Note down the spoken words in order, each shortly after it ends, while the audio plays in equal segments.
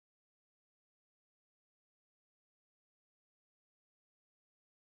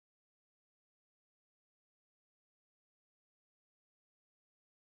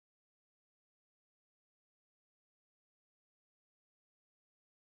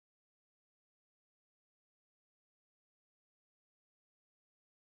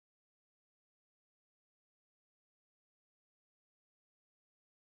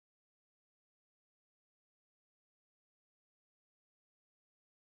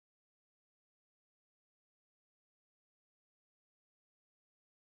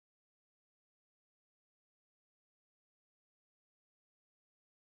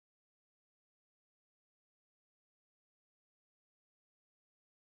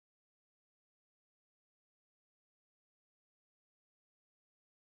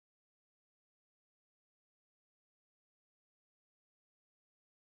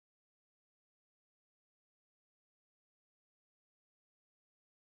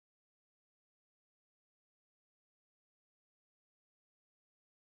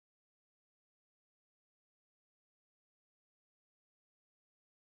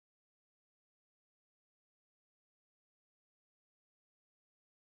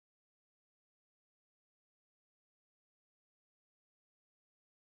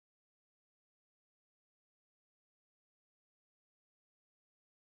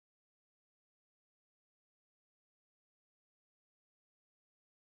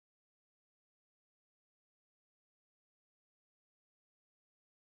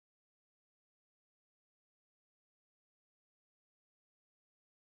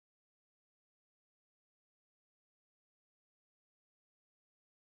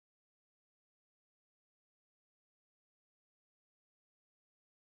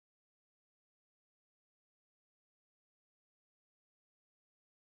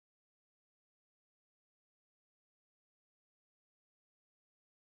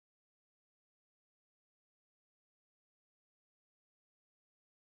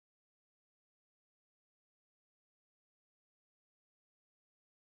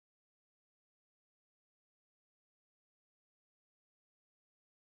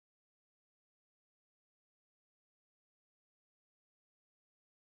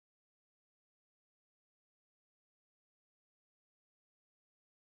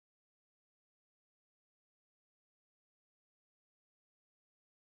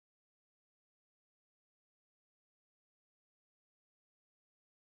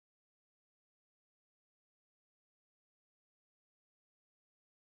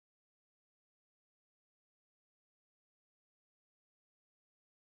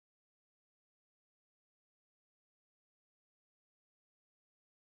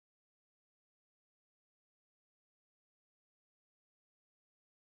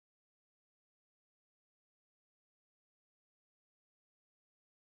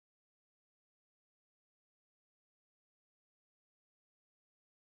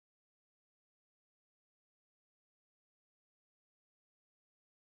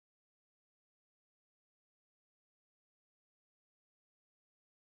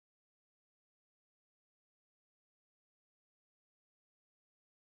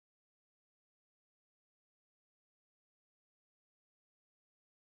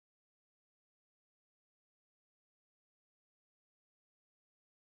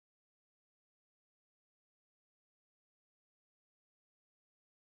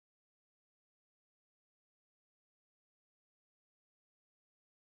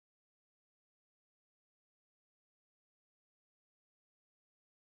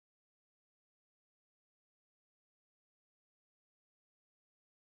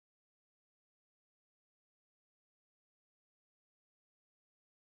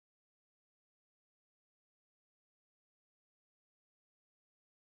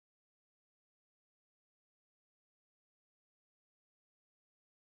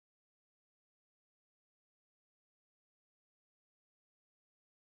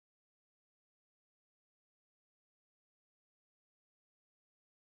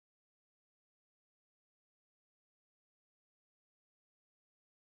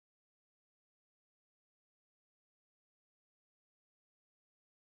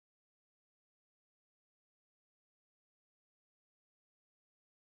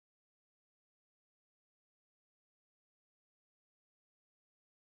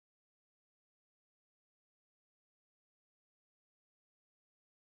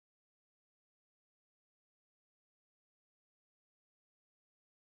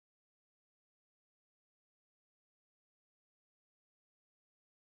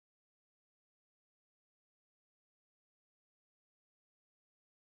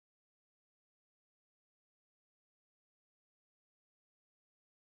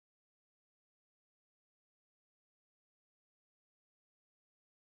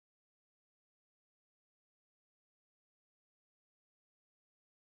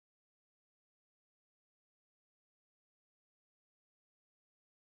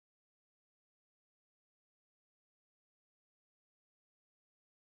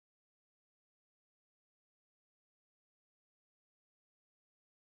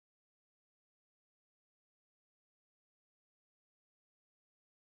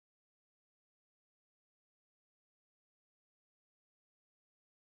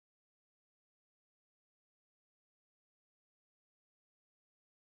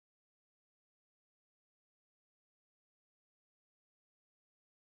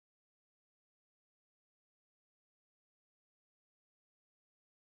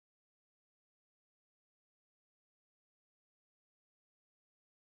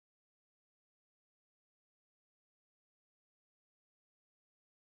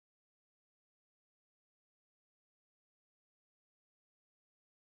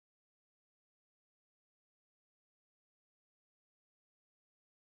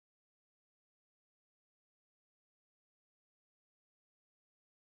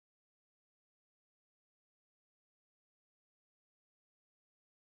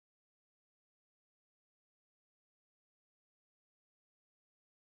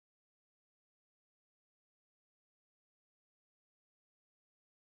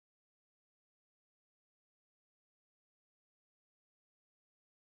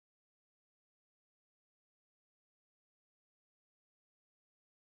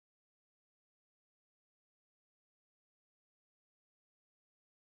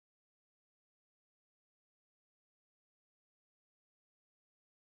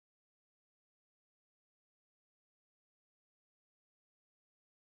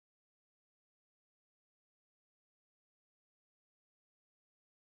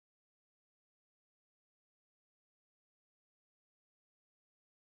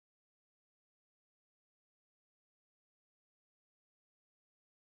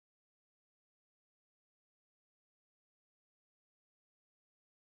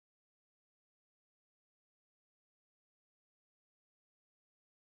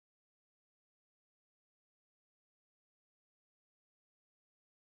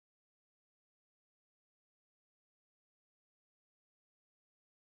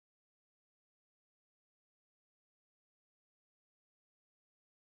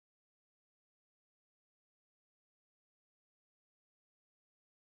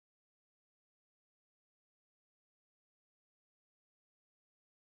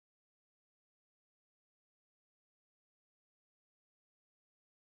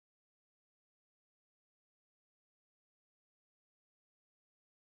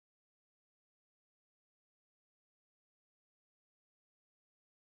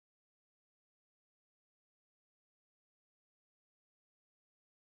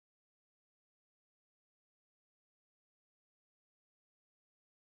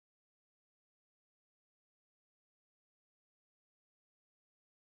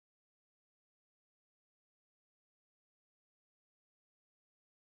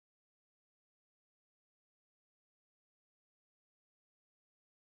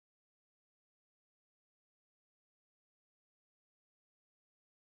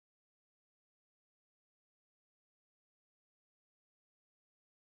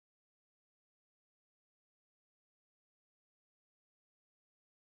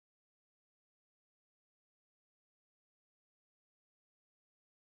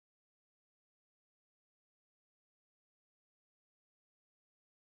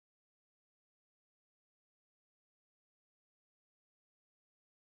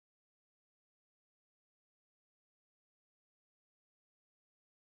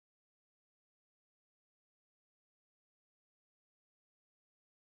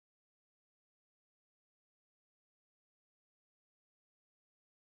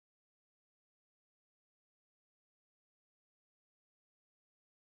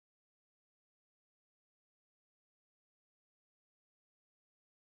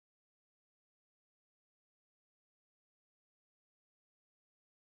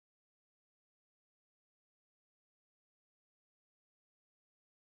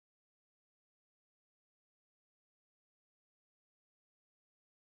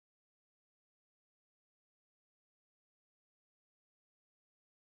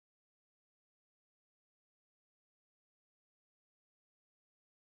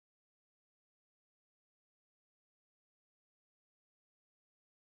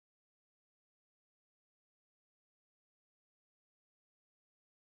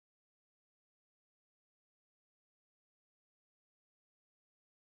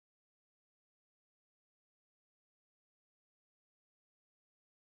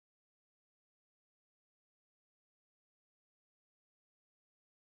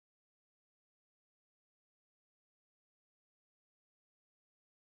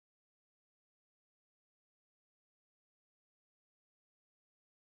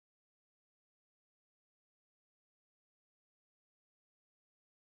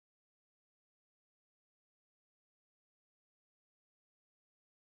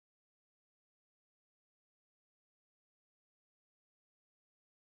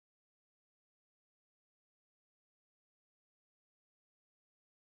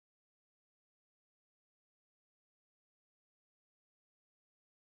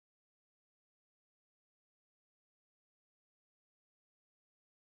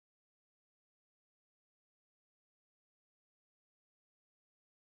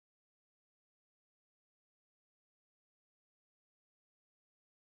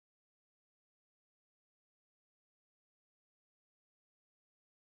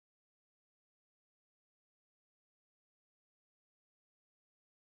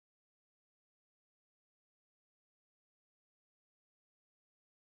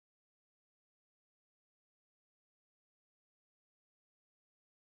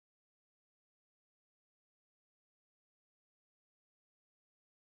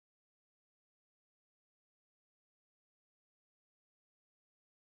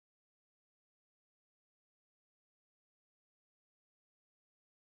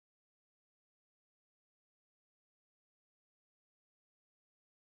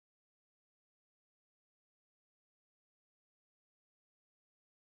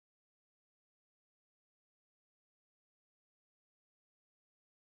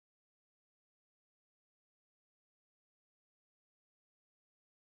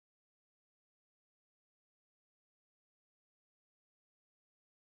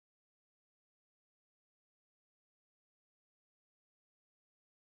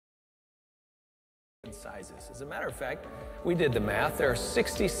and sizes. As a matter of fact, we did the math. There are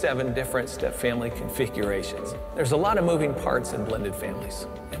 67 different step-family configurations. There's a lot of moving parts in blended families,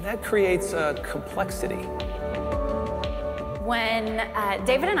 and that creates a complexity. When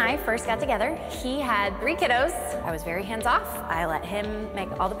David and I first got together, he had 3 kiddos. I was very hands-off. I let him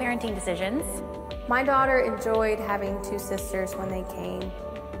make all the parenting decisions. My daughter enjoyed having 2 sisters when they came,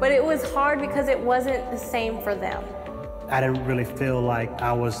 but it was hard because it wasn't the same for them. I didn't really feel like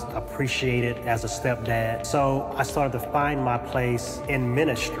I was appreciated as a stepdad, so I started to find my place in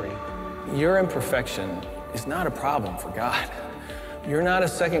ministry. Your imperfection is not a problem for God. You're not a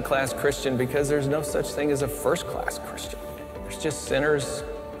second-class Christian because there's no such thing as a first-class Christian. There's just sinners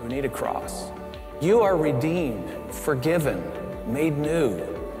who need a cross. You are redeemed, forgiven, made new,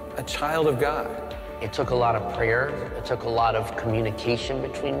 a child of God. It took a lot of prayer. It took a lot of communication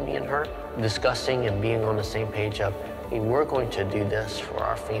between me and her, discussing and being on the same page of, hey, we're going to do this for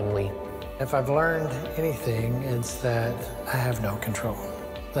our family. If I've learned anything, it's that I have no control,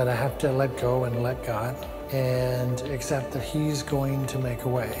 that I have to let go and let God and accept that He's going to make a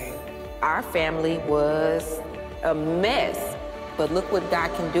way. Our family was a mess, but look what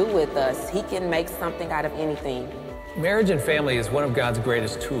God can do with us. He can make something out of anything. Marriage and family is one of God's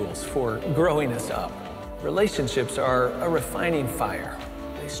greatest tools for growing us up. Relationships are a refining fire.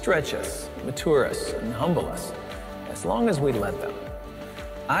 They stretch us, mature us, and humble us, as long as we let them.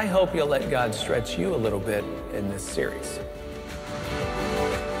 I hope you'll let God stretch you a little bit in this series.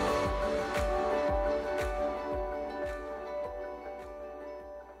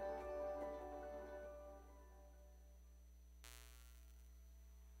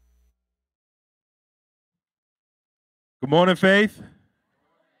 Good morning, Faith.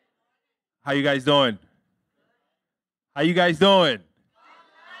 How you guys doing? How you guys doing?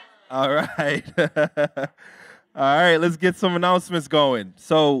 All right. All right, let's get some announcements going.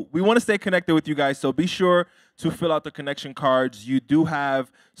 So we want to stay connected with you guys, so be sure to fill out the connection cards. You do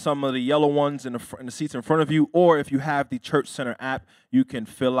have some of the yellow ones in the seats in front of you, or if you have the Church Center app, you can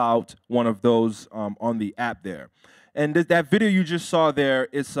fill out one of those on the app there. And that video you just saw there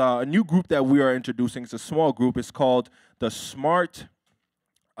is a new group that we are introducing. It's a small group. It's called the Smart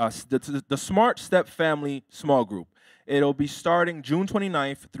Step Family Small Group. It'll be starting June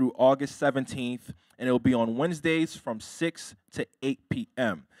 29th through August 17th, and it'll be on Wednesdays from 6 to 8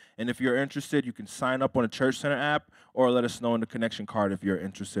 p.m. And if you're interested, you can sign up on the Church Center app or let us know in the connection card if you're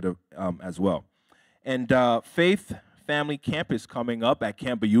interested as well. And Faith Family Camp is coming up at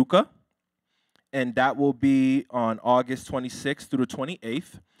Camp Bayuka, and that will be on August 26th through the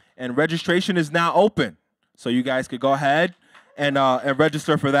 28th. And registration is now open, so you guys could go ahead and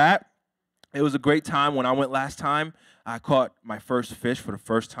register for that. It was a great time. When I went last time, I caught my first fish for the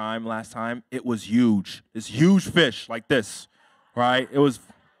first time last time. It was huge. This huge fish like this, right? It was,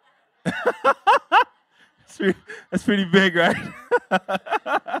 that's pretty big, right?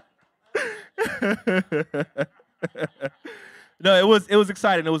 No, it was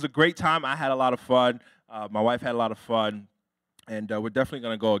exciting. It was a great time. I had a lot of fun. My wife had a lot of fun. And we're definitely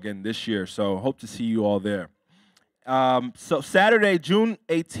going to go again this year. So hope to see you all there. So Saturday, June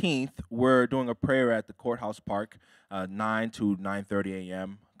 18th, we're doing a prayer at the Courthouse Park, 9 to 9:30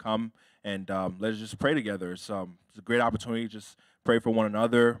 a.m. Come and let's just pray together. It's a great opportunity. Just pray for one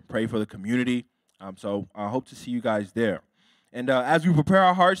another, pray for the community. So I hope to see you guys there. And as we prepare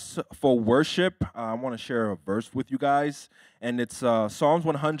our hearts for worship, I want to share a verse with you guys. And it's Psalms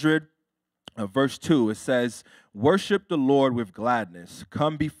 100, verse 2. It says, "Worship the Lord with gladness.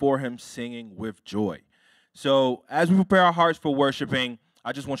 Come before him singing with joy." So as we prepare our hearts for worshiping,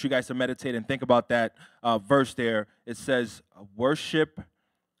 I just want you guys to meditate and think about that verse there. It says,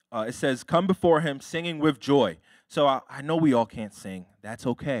 it says, come before him singing with joy. So I know we all can't sing. That's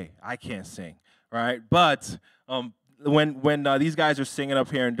okay. I can't sing, right? But when these guys are singing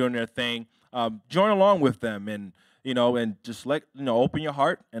up here and doing their thing, join along with them and just open your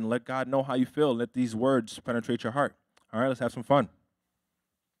heart and let God know how you feel. Let these words penetrate your heart. All right, let's have some fun.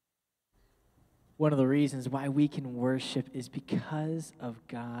 One of the reasons why we can worship is because of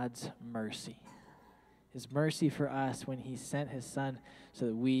God's mercy. His mercy for us when he sent his son so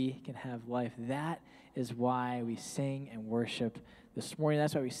that we can have life. That is why we sing and worship this morning.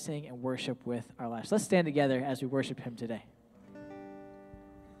 That's why we sing and worship with our lives. Let's stand together as we worship him today.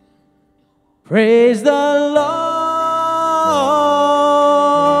 Praise the Lord.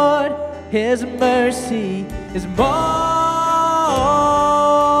 His mercy is more.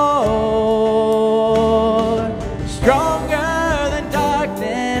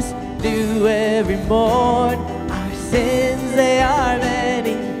 Every morn, our sins, they are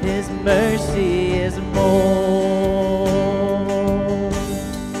many, his mercy is more.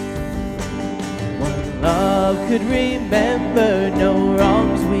 One could remember no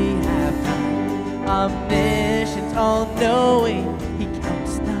wrongs we have done. Omniscient, all-knowing, he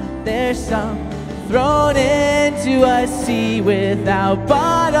counts not their sum. Thrown into a sea without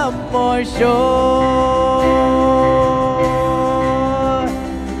bottom or shore.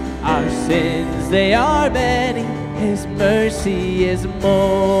 Our sins, they are many, his mercy is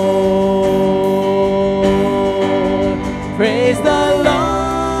more. Praise the Lord,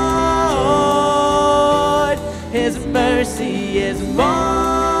 his mercy is more.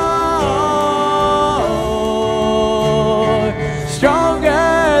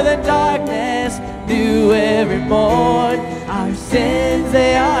 Stronger than darkness, new every morn. Our sins,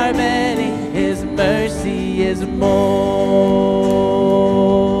 they are many, his mercy is more.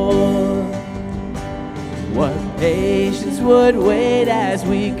 What patience would wait as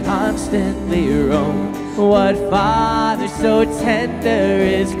we constantly roam. What Father so tender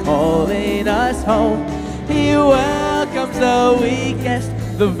is calling us home. He welcomes the weakest,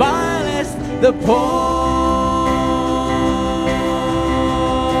 the vilest, the poor.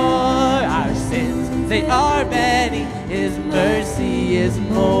 Our sins, they are many, his mercy is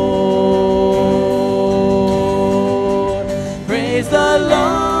more. Praise the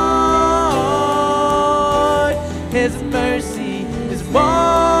Lord, his mercy is more.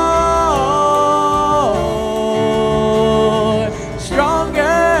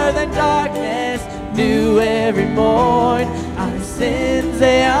 Stronger than darkness, new every morn. Our sins,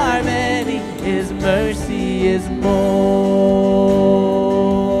 they are many, his mercy is more.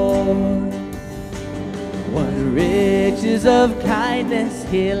 What riches of kindness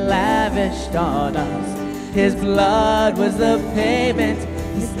he lavished on us. His blood was the payment,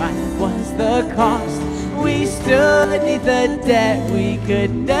 his life was the cost. We stood beneath the debt we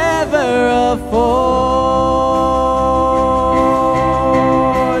could never afford.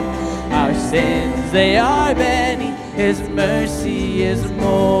 Our sins, they are many, his mercy is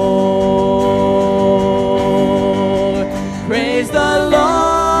more. Praise the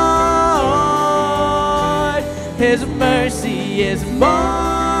Lord, his mercy is more.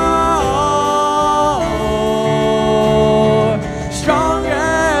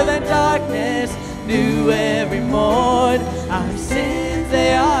 Stronger than darkness, new every morn. Our sins,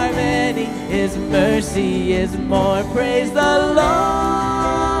 they are many, his mercy is more. Praise the Lord,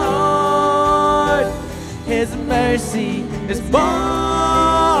 his mercy is more.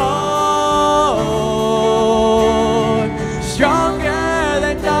 Stronger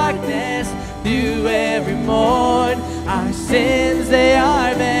than darkness, new every morn. Our sins, they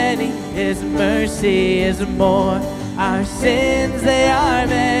are many, his mercy is more. Our sins, they are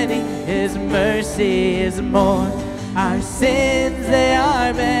many, his mercy is more. Our sins, they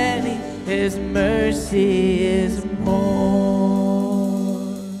are many, his mercy is more.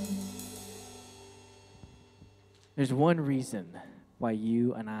 There's one reason why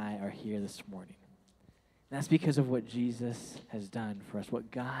you and I are here this morning. And that's because of what Jesus has done for us, what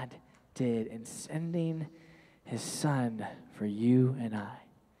God did in sending his son for you and I.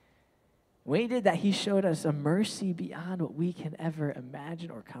 When he did that, he showed us a mercy beyond what we can ever imagine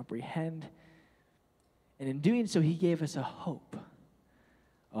or comprehend. And in doing so, he gave us a hope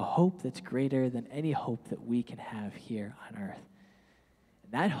that's greater than any hope that we can have here on earth.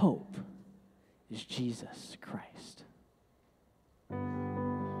 And that hope is Jesus Christ.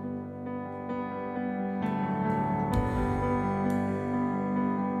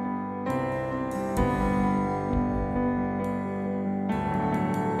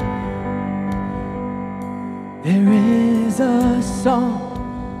 There is a song,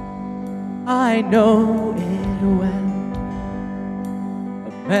 I know it well, a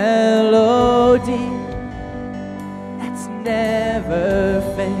melody that's never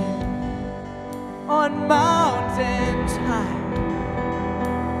failed. On mountains high,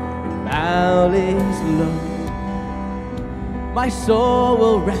 and valleys low, my soul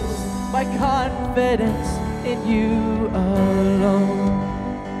will rest, my confidence in you alone.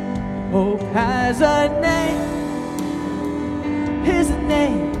 Hope has a name, his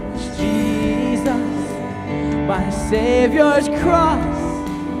name is Jesus. My Savior's cross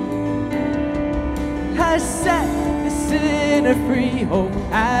has set the sinner free. Hope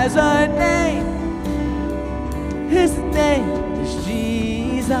has a name, his name is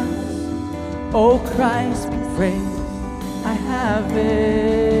Jesus. Oh Christ be praised, I have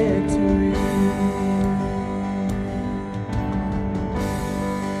victory.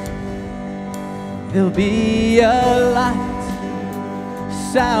 There'll be a light,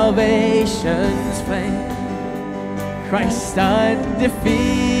 salvation's flame. Christ undefeated,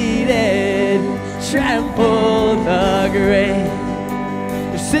 trample the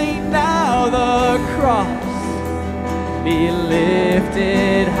grave. Sing now the cross be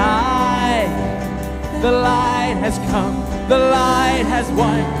lifted high. The light has come, the light has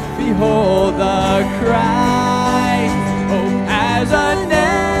won. Behold the Christ. Hope has a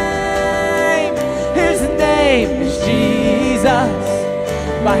name. His name is Jesus.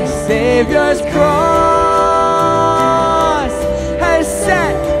 My Savior's cross has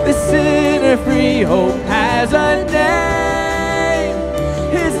set the sinner free. Hope has a name.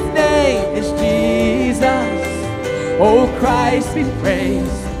 His name is Jesus. Oh, Christ be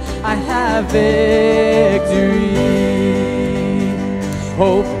praised. I have victory.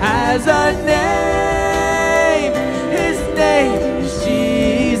 Hope has a name. His name is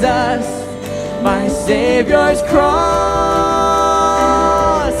Jesus. My Savior's cross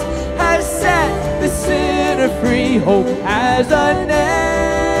has set the sinner free. Hope has a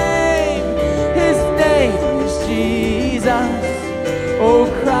name. His name is Jesus. Oh,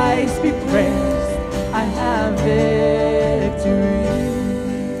 Christ be praised. I have victory.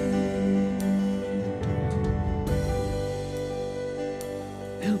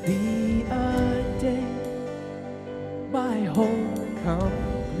 There'll be a day, my home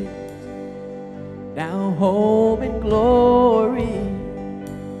complete. Now home in glory,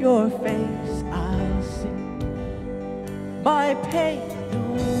 your face I'll see. My pain no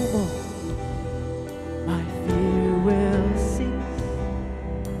more, my fear will cease.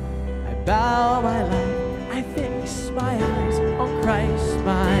 I bow my life, I fix my eyes on Christ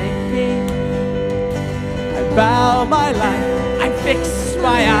my King. I bow my life, I fix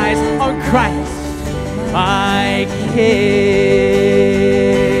my eyes on Christ my King.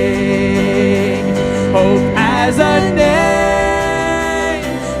 Hope has a name.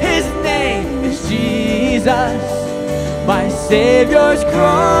 His name is Jesus. My Savior's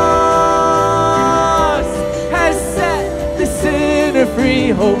cross has set the sinner free.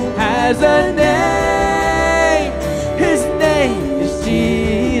 Hope has a name. His name is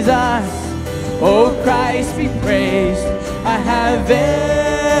Jesus. Oh, Christ be praised. I have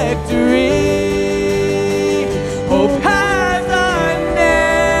victory. Hope has a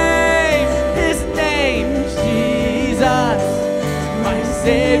name. His name is Jesus. My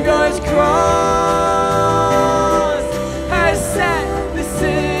Savior's cross has set the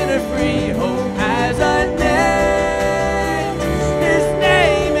sinner free. Hope has a name. His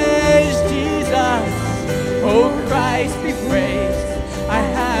name is Jesus. Oh, Christ be praised. I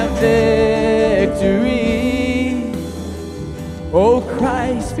have victory. Oh,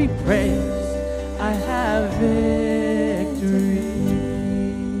 Christ be praised. I have victory.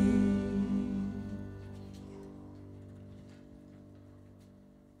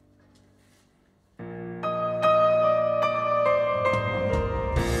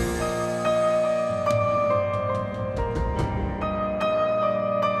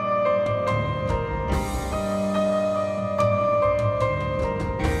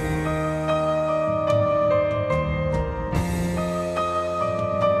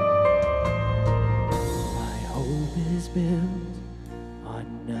 Built on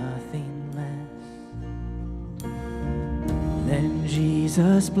nothing less than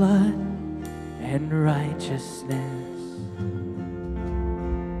Jesus' blood and righteousness.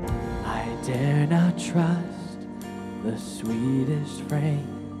 I dare not trust the sweetest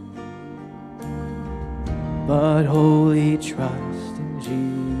frame, but wholly trust in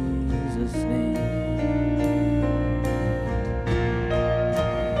Jesus' name.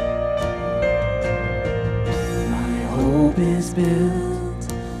 Hope is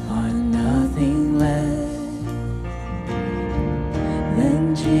built on nothing less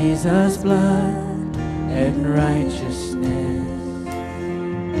than Jesus' blood and righteousness.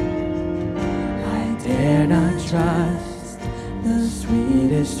 I dare not trust the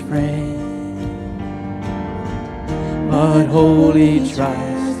sweetest frame, but wholly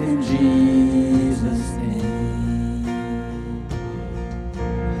trust in Jesus' name.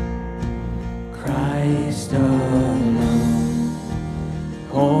 Christ alone,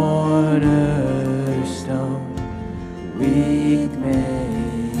 cornerstone, weak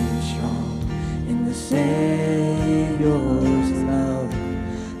made strong in the Savior's love.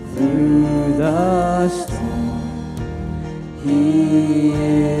 Through the storm, He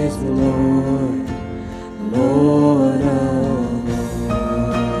is the Lord, Lord of all.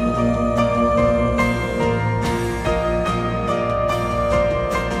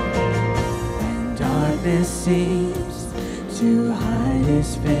 When darkness seems to hide His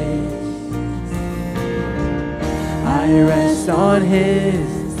face, I rest on His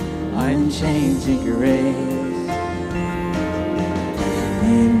unchanging grace.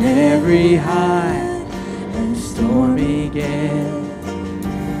 In every high and stormy gale,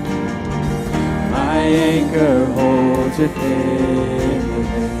 my anchor holds within the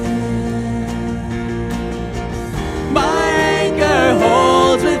veil. My anchor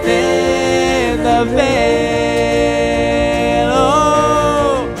holds within the veil.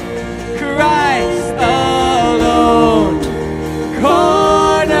 Oh, Christ alone,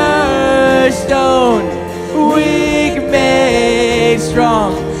 cornerstone, weak made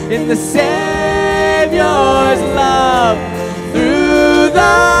strong in the Savior's love through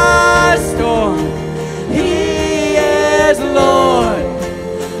the storm. He is Lord,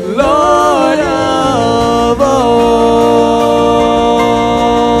 Lord of all.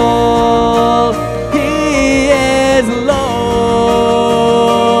 He is Lord,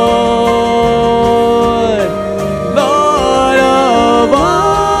 Lord of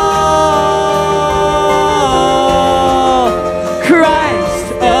all.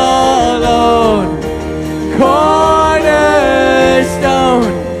 Christ alone, cornerstone,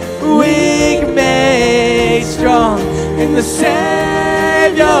 weak made strong in the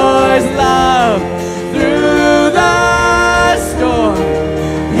Savior's love through the storm.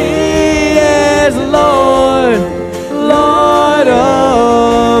 He is Lord, Lord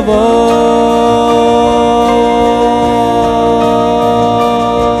of all.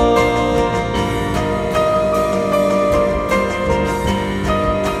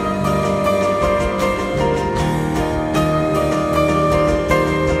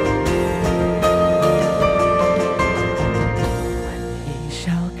 He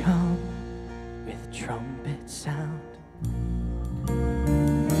shall come with trumpet sound.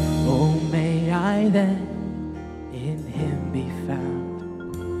 Oh, may I then in him be found,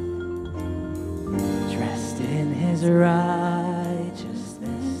 dressed in his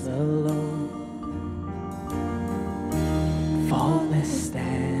righteousness alone, faultless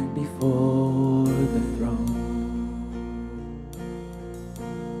stand before the throne.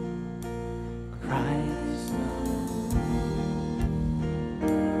 Christ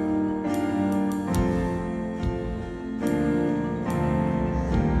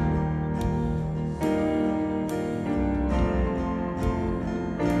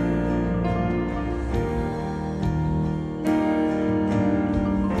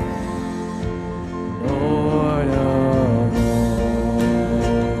Lord of all.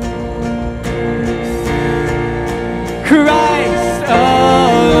 Christ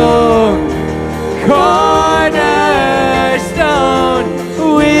alone, cornerstone,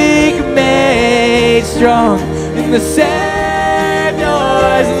 weak made strong in the Savior's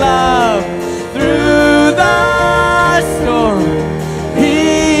love through the storm.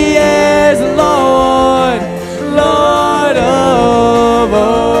 He is Lord, Lord of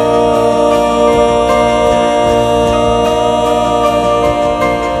all.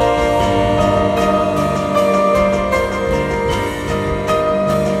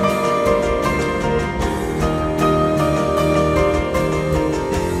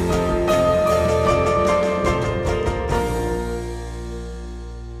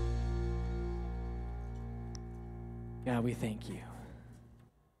 God, we thank you.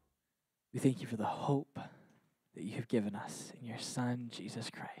 We thank you for the hope that you have given us in your Son,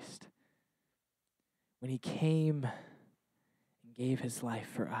 Jesus Christ. When he came and gave his life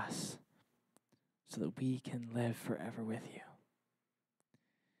for us so that we can live forever with you.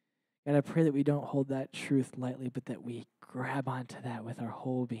 God, I pray that we don't hold that truth lightly, but that we grab onto that with our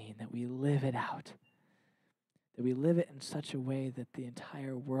whole being, that we live it out, that we live it in such a way that the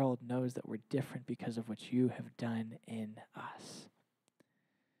entire world knows that we're different because of what you have done in us.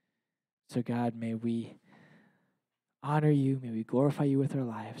 So God, may we honor you, may we glorify you with our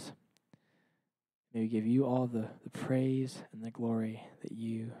lives. May we give you all the praise and the glory that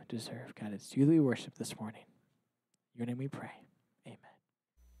you deserve. God, it's you that we worship this morning. In your name we pray. Amen.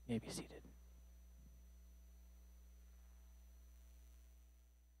 You may be seated.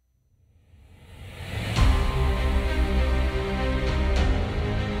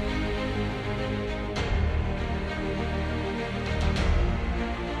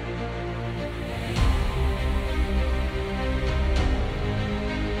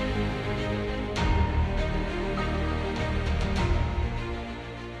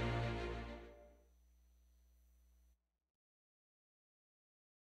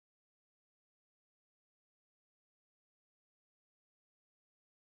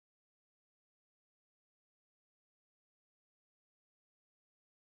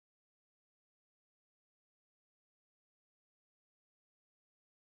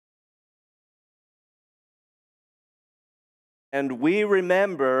 And we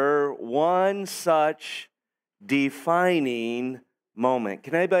remember one such defining moment.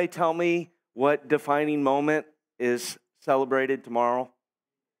 Can anybody tell me what defining moment is celebrated tomorrow?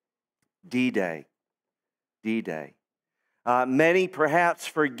 D-Day. D-Day. Many perhaps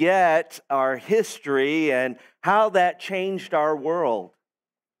forget our history and how that changed our world.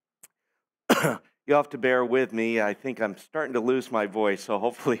 You'll have to bear with me. I think I'm starting to lose my voice, so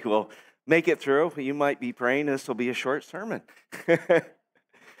hopefully we'll make it through. You might be praying this will be a short sermon.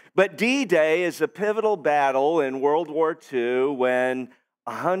 But D-Day is a pivotal battle in World War II when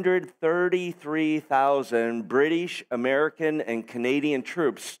 133,000 British, American, and Canadian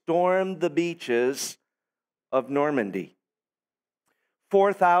troops stormed the beaches of Normandy.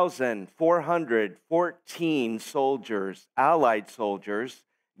 4,414 soldiers, Allied soldiers,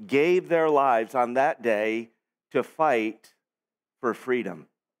 gave their lives on that day to fight for freedom.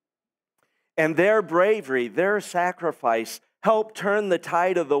 And their bravery, their sacrifice, helped turn the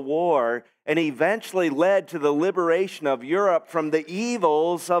tide of the war and eventually led to the liberation of Europe from the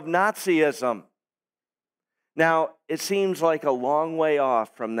evils of Nazism. Now, it seems like a long way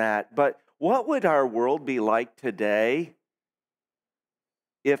off from that, but what would our world be like today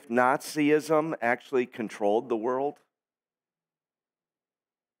if Nazism actually controlled the world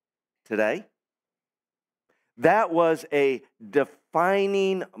today? That was a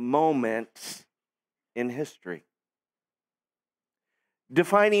defining moment in history.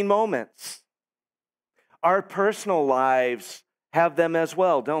 Defining moments. Our personal lives have them as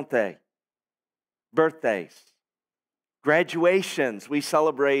well, don't they? Birthdays, graduations, we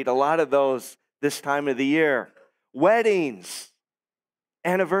celebrate a lot of those this time of the year. Weddings,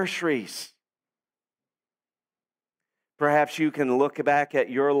 anniversaries. Perhaps you can look back at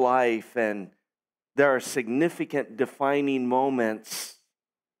your life and there are significant defining moments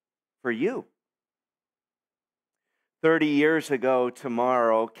for you. 30 years ago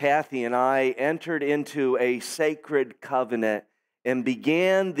tomorrow, Kathy and I entered into a sacred covenant and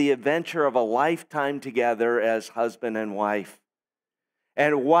began the adventure of a lifetime together as husband and wife.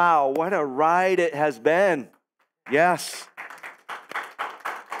 And wow, what a ride it has been. Yes.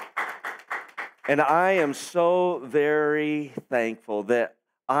 And I am so very thankful that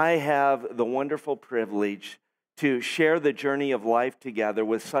I have the wonderful privilege to share the journey of life together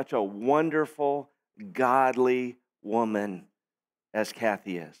with such a wonderful, godly woman as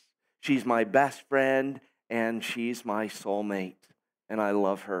Kathy is. She's my best friend and she's my soulmate, and I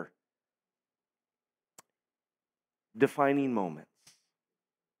love her. Defining moments.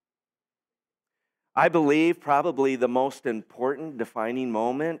 I believe probably the most important defining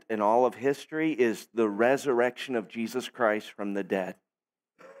moment in all of history is the resurrection of Jesus Christ from the dead.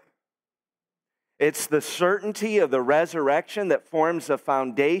 It's the certainty of the resurrection that forms the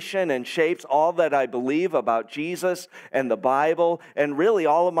foundation and shapes all that I believe about Jesus and the Bible and really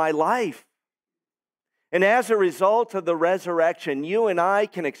all of my life. And as a result of the resurrection, you and I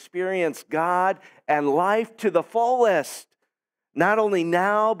can experience God and life to the fullest, not only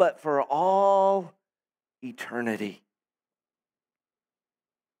now, but for all eternity.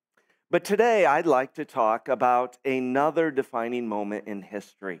 But today, I'd like to talk about another defining moment in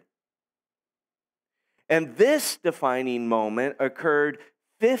history. And this defining moment occurred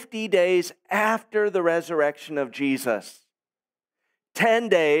 50 days after the resurrection of Jesus. 10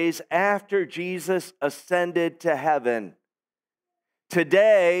 days after Jesus ascended to heaven.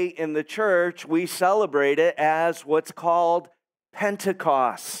 Today in the church, we celebrate it as what's called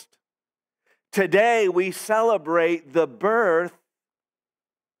Pentecost. Today we celebrate the birth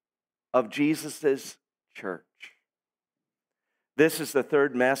of Jesus' church. This is the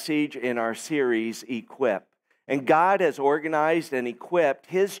third message in our series, Equip. And God has organized and equipped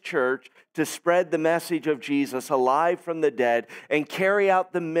His church to spread the message of Jesus alive from the dead and carry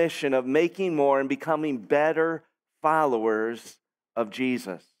out the mission of making more and becoming better followers of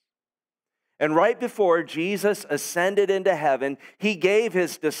Jesus. And right before Jesus ascended into heaven, He gave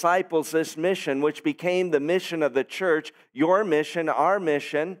His disciples this mission, which became the mission of the church, your mission, our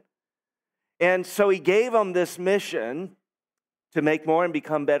mission. And so He gave them this mission to make more and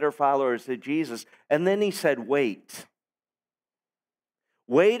become better followers of Jesus. And then He said, wait.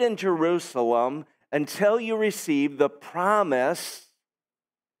 Wait in Jerusalem until you receive the promise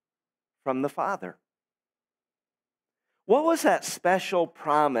from the Father. What was that special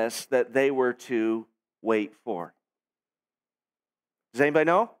promise that they were to wait for? Does anybody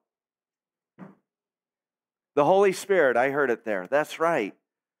know? The Holy Spirit. I heard it there. That's right.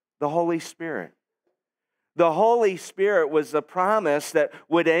 The Holy Spirit. The Holy Spirit was the promise that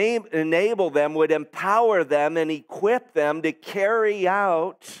would enable them, would empower them, and equip them to carry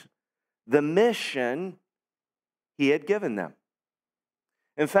out the mission He had given them.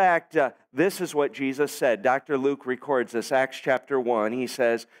 In fact, this is what Jesus said. Dr. Luke records this, Acts chapter 1. He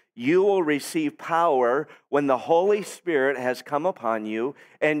says, "You will receive power when the Holy Spirit has come upon you,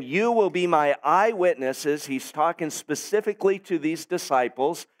 and you will be my eyewitnesses." He's talking specifically to these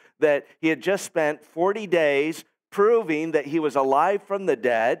disciples that he had just spent 40 days proving that he was alive from the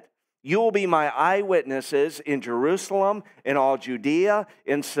dead. "You will be my eyewitnesses in Jerusalem, in all Judea,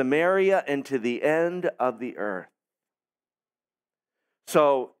 in Samaria, and to the end of the earth."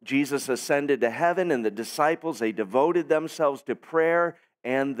 So Jesus ascended to heaven, and the disciples, they devoted themselves to prayer,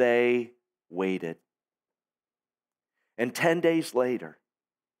 and they waited. And 10 days later,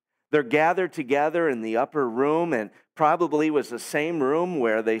 they're gathered together in the upper room, and probably was the same room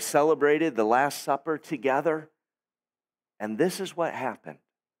where they celebrated the Last Supper together. And this is what happened.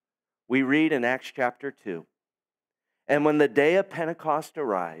 We read in Acts chapter 2, "And when the day of Pentecost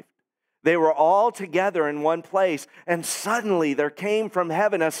arrived, they were all together in one place, and suddenly there came from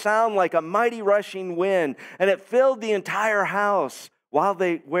heaven a sound like a mighty rushing wind, and it filled the entire house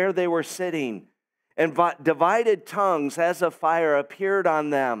where they were sitting. And divided tongues as of fire appeared on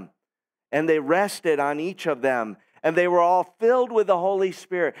them, and they rested on each of them. And they were all filled with the Holy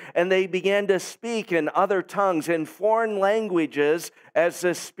Spirit, and they began to speak in other tongues, in foreign languages, as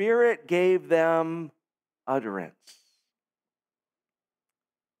the Spirit gave them utterance."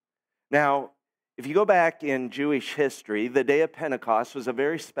 Now, if you go back in Jewish history, the day of Pentecost was a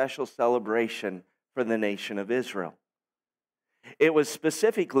very special celebration for the nation of Israel. It was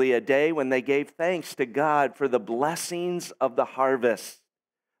specifically a day when they gave thanks to God for the blessings of the harvest,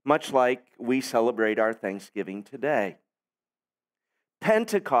 much like we celebrate our Thanksgiving today.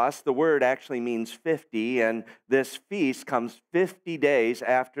 Pentecost, the word actually means 50, and this feast comes 50 days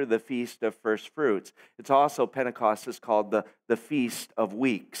after the Feast of First Fruits. It's also, Pentecost is called the Feast of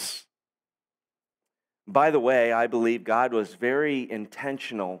Weeks. By the way, I believe God was very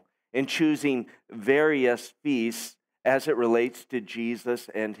intentional in choosing various feasts as it relates to Jesus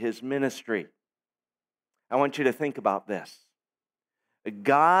and his ministry. I want you to think about this.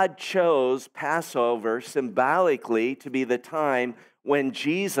 God chose Passover symbolically to be the time when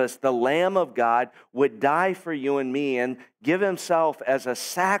Jesus, the Lamb of God, would die for you and me and give himself as a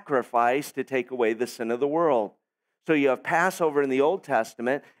sacrifice to take away the sin of the world. So you have Passover in the Old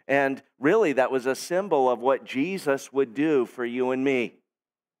Testament, and really that was a symbol of what Jesus would do for you and me.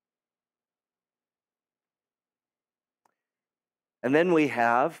 And then we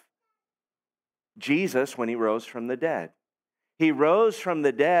have Jesus when he rose from the dead. He rose from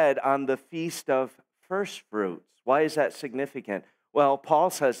the dead on the Feast of First Fruits. Why is that significant? Well,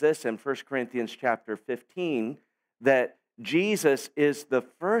 Paul says this in 1 Corinthians chapter 15, that Jesus is the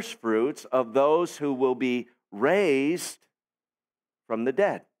first fruits of those who will be raised from the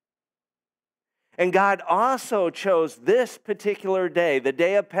dead. And God also chose this particular day, the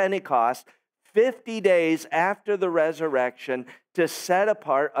day of Pentecost, 50 days after the resurrection, to set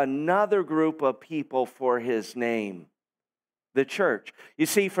apart another group of people for his name, the church. You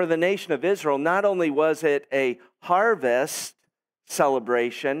see, for the nation of Israel, not only was it a harvest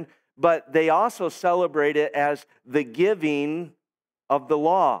celebration, but they also celebrate it as the giving of the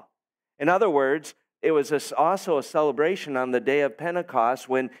law. In other words, it was also a celebration on the day of Pentecost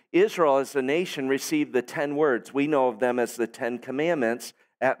when Israel as a nation received the 10 words. We know of them as the 10 Commandments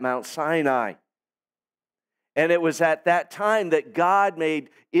at Mount Sinai. And it was at that time that God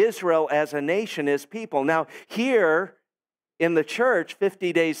made Israel as a nation, his people. Now, here in the church,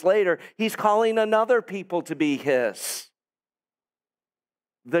 50 days later, he's calling another people to be his,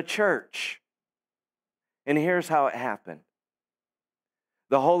 the church. And here's how it happened.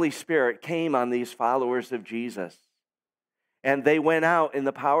 The Holy Spirit came on these followers of Jesus. And they went out in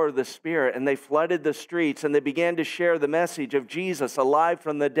the power of the Spirit, and they flooded the streets, and they began to share the message of Jesus alive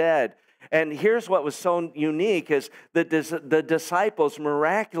from the dead. And here's what was so unique is that the disciples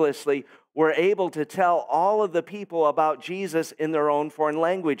miraculously were able to tell all of the people about Jesus in their own foreign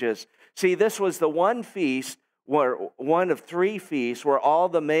languages. See, this was the one feast, one of 3 feasts, where all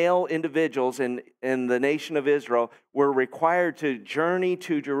the male individuals in the nation of Israel were required to journey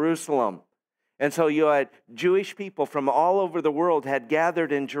to Jerusalem. And so you had Jewish people from all over the world had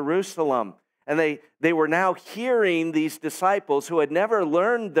gathered in Jerusalem. And they were now hearing these disciples who had never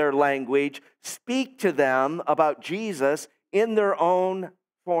learned their language speak to them about Jesus in their own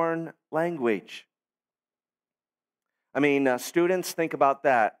foreign language. I mean, students, think about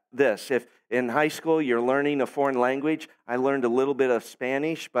this. If in high school you're learning a foreign language, I learned a little bit of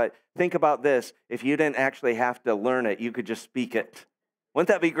Spanish, but think about this. If you didn't actually have to learn it, you could just speak it. Wouldn't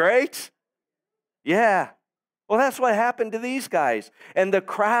that be great? Yeah. Well, that's what happened to these guys. And the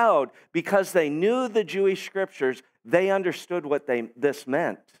crowd, because they knew the Jewish scriptures, they understood what this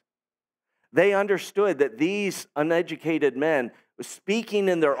meant. They understood that these uneducated men, speaking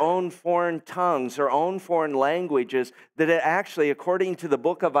in their own foreign tongues, their own foreign languages, that it actually, according to the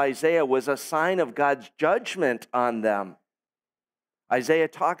book of Isaiah, was a sign of God's judgment on them. Isaiah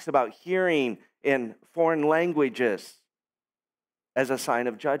talks about hearing in foreign languages as a sign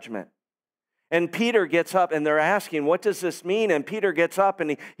of judgment. And Peter gets up and they're asking, what does this mean? And Peter gets up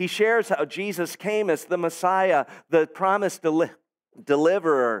and he shares how Jesus came as the Messiah, the promised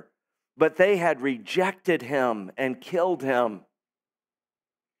deliverer, but they had rejected him and killed him.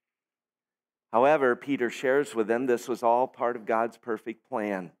 However, Peter shares with them this was all part of God's perfect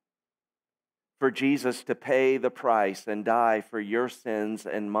plan for Jesus to pay the price and die for your sins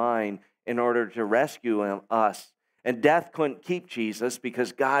and mine in order to rescue us. And death couldn't keep Jesus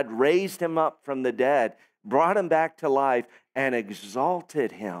because God raised him up from the dead, brought him back to life, and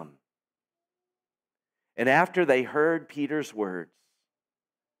exalted him. And after they heard Peter's words,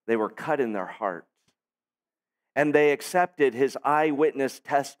 they were cut in their hearts. And they accepted his eyewitness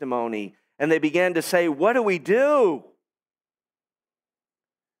testimony. And they began to say, what do we do?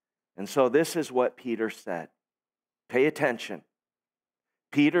 And so this is what Peter said. Pay attention.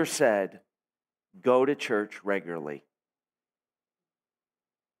 Peter said, go to church regularly.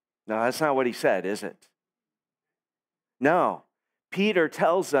 No, that's not what he said, is it? No. Peter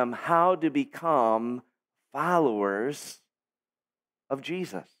tells them how to become followers of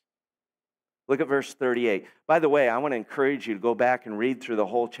Jesus. Look at verse 38. By the way, I want to encourage you to go back and read through the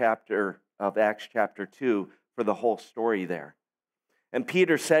whole chapter of Acts chapter 2 for the whole story there. And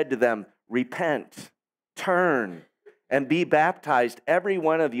Peter said to them, repent, turn, and be baptized, every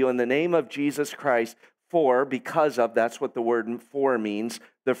one of you, in the name of Jesus Christ, because of, that's what the word for means,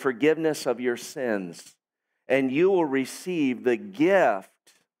 the forgiveness of your sins. And you will receive the gift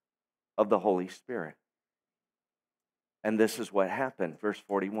of the Holy Spirit. And this is what happened, verse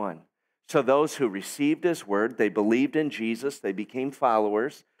 41. So those who received his word, they believed in Jesus, they became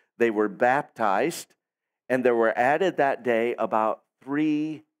followers, they were baptized, and there were added that day about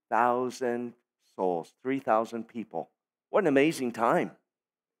 3,000 souls, 3,000 people. What an amazing time.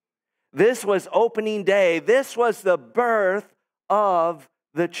 This was opening day. This was the birth of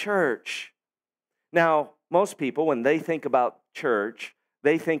the church. Now, most people, when they think about church,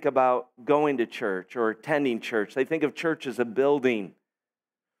 they think about going to church or attending church. They think of church as a building.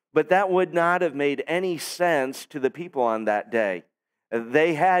 But that would not have made any sense to the people on that day.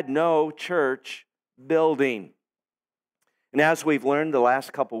 They had no church building. And as we've learned the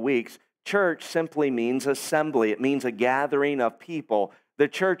last couple weeks, church simply means assembly. It means a gathering of people. The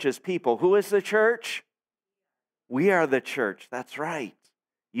church is people. Who is the church? We are the church. That's right.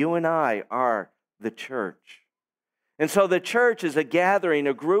 You and I are the church. And so the church is a gathering,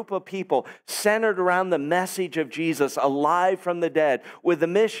 a group of people centered around the message of Jesus, alive from the dead, with the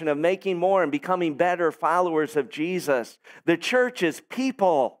mission of making more and becoming better followers of Jesus. The church is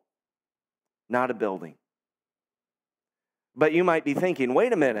people, not a building. But you might be thinking,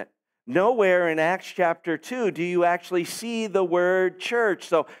 wait a minute, nowhere in Acts chapter 2 do you actually see the word church.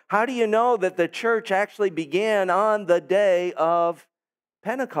 So how do you know that the church actually began on the day of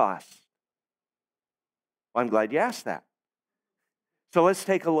Pentecost? Well, I'm glad you asked that. So let's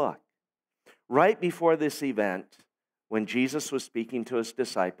take a look. Right before this event, when Jesus was speaking to his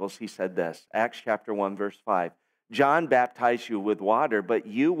disciples, he said this, Acts chapter 1, verse 5. John baptized you with water, but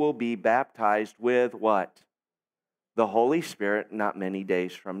you will be baptized with what? The Holy Spirit not many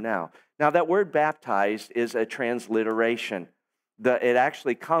days from now. Now, that word baptized is a transliteration. It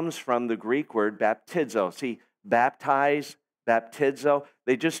actually comes from the Greek word baptizo. See, baptize, baptizo,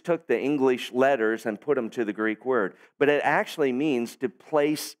 they just took the English letters and put them to the Greek word. But it actually means to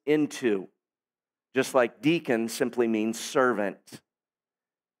place into, just like deacon simply means servant.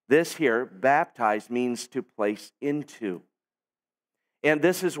 This here, baptized, means to place into. And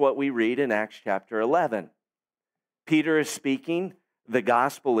this is what we read in Acts chapter 11. Peter is speaking, the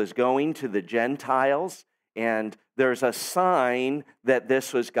gospel is going to the Gentiles, and there's a sign that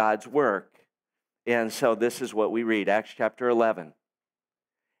this was God's work. And so this is what we read, Acts chapter 11.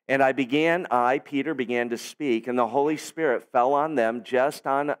 And Peter, began to speak, and the Holy Spirit fell on them just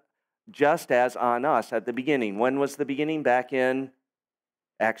as on us at the beginning. When was the beginning? Back in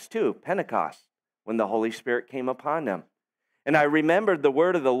Acts 2, Pentecost, when the Holy Spirit came upon them. And I remembered the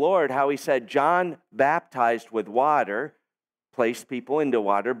word of the Lord, how he said, John baptized with water, placed people into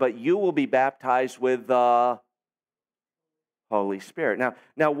water, but you will be baptized with the Holy Spirit.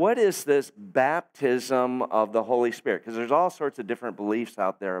 Now, what is this baptism of the Holy Spirit? Because there's all sorts of different beliefs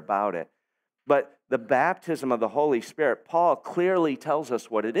out there about it. But the baptism of the Holy Spirit, Paul clearly tells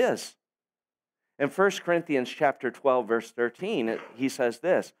us what it is. In 1 Corinthians chapter 12, verse 13, he says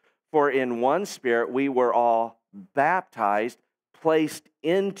this, "For in one Spirit we were all baptized, placed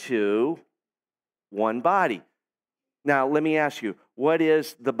into one body." Now, let me ask you, what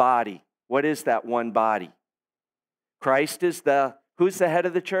is the body? What is that one body? Christ is who's the head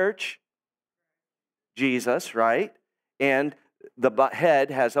of the church? Jesus, right? And the head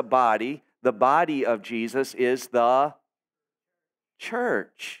has a body. The body of Jesus is the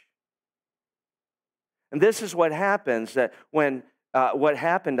church. And this is what happens, that when what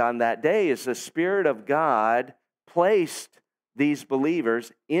happened on that day is the Spirit of God placed these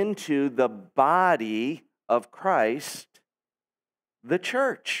believers into the body of Christ, the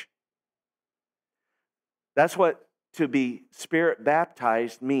church. That's what to be Spirit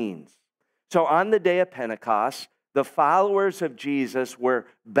baptized means. So on the day of Pentecost, the followers of Jesus were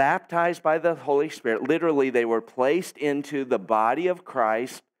baptized by the Holy Spirit. Literally, they were placed into the body of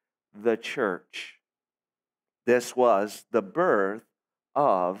Christ, the church. This was the birth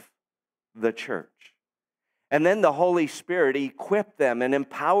of the church. And then the Holy Spirit equipped them and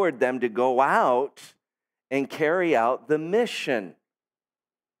empowered them to go out and carry out the mission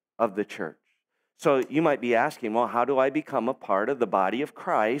of the church. So you might be asking, well, how do I become a part of the body of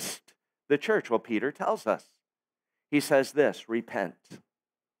Christ, the church? Well, Peter tells us. He says this, repent.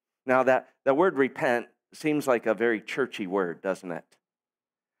 Now that word repent seems like a very churchy word, doesn't it?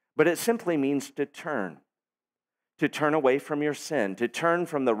 But it simply means to turn away from your sin, to turn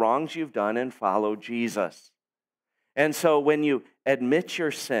from the wrongs you've done and follow Jesus. And so when you admit your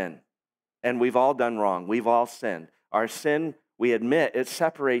sin, and we've all done wrong, we've all sinned, our sin, we admit, it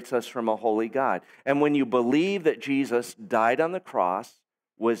separates us from a holy God. And when you believe that Jesus died on the cross,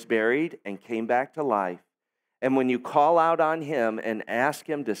 was buried, and came back to life, and when you call out on Him and ask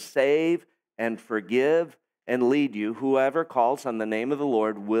Him to save and forgive and lead you, whoever calls on the name of the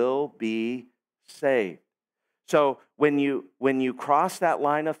Lord will be saved. So when you cross that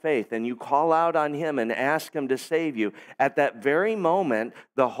line of faith and you call out on Him and ask Him to save you, at that very moment,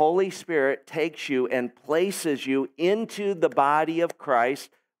 the Holy Spirit takes you and places you into the body of Christ,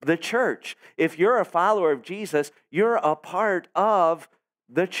 the church. If you're a follower of Jesus, you're a part of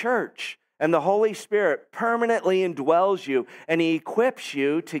the church. And the Holy Spirit permanently indwells you, and He equips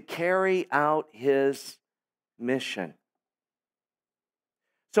you to carry out His mission.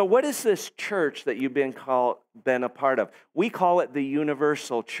 So what is this church that you've been a part of? We call it the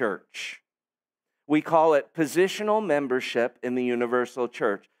universal church. We call it positional membership in the universal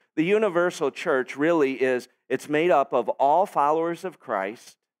church. The universal church really it's made up of all followers of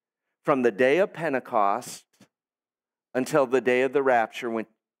Christ from the day of Pentecost until the day of the rapture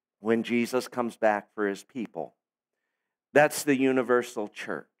when Jesus comes back for His people. That's the universal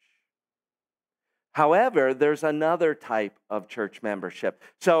church. However, there's another type of church membership.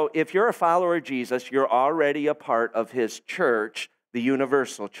 So if you're a follower of Jesus, you're already a part of His church, the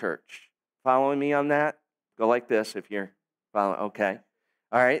universal church. Following me on that? Go like this if you're following. Okay.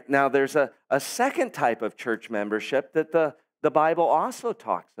 All right. Now there's a second type of church membership that the Bible also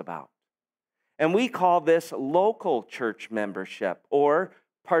talks about. And we call this local church membership or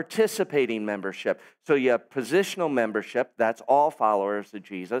participating membership. So you have positional membership, that's all followers of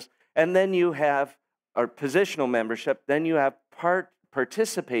Jesus. And then you have positional membership, then you have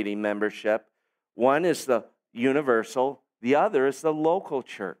participating membership. One is the universal, the other is the local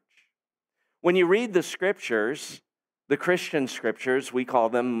church. When you read the scriptures, the Christian scriptures, we call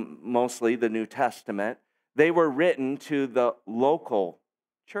them mostly the New Testament, they were written to the local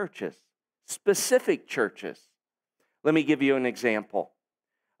churches, specific churches. Let me give you an example.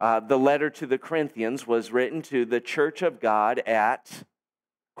 The letter to the Corinthians was written to the church of God at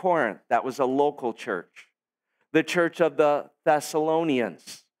Corinth. That was a local church. The church of the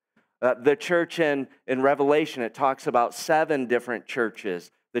Thessalonians. The church in Revelation, it talks about 7 different churches.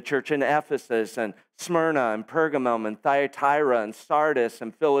 The church in Ephesus and Smyrna and Pergamum and Thyatira and Sardis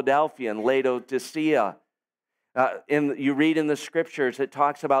and Philadelphia and Laodicea. You read in the scriptures, it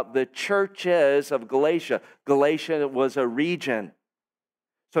talks about the churches of Galatia. Galatia was a region.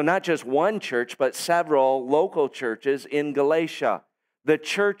 So not just one church, but several local churches in Galatia. The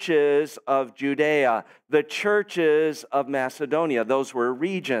churches of Judea, the churches of Macedonia, those were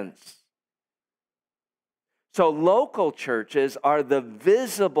regions. So local churches are the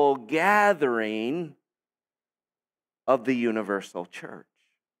visible gathering of the universal church.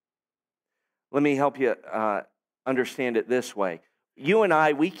 Let me help you understand it this way. You and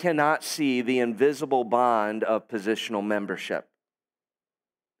I, we cannot see the invisible bond of positional membership.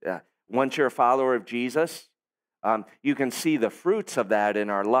 Once you're a follower of Jesus, you can see the fruits of that in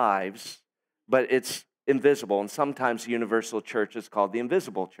our lives, but it's invisible. And sometimes the universal church is called the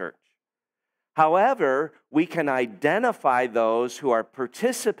invisible church. However, we can identify those who are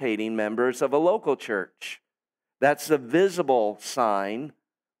participating members of a local church. That's the visible sign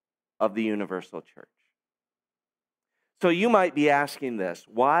of the universal church. So you might be asking this,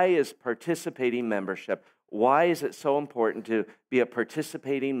 why is participating membership, why is it so important to be a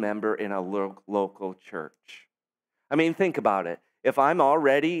participating member in a local church? I mean, think about it. If I'm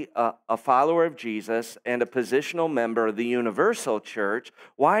already a follower of Jesus and a positional member of the universal church,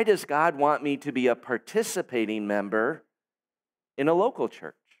 why does God want me to be a participating member in a local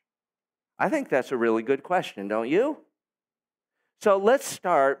church? I think that's a really good question, don't you? So let's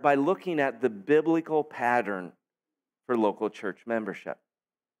start by looking at the biblical pattern for local church membership.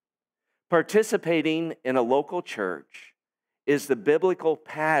 Participating in a local church is the biblical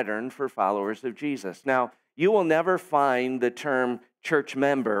pattern for followers of Jesus. Now, you will never find the term church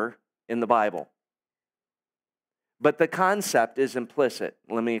member in the Bible. But the concept is implicit.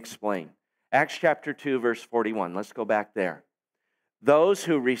 Let me explain. Acts chapter 2, verse 41. Let's go back there. Those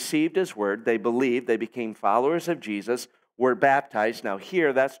who received his word, they believed, they became followers of Jesus, were baptized. Now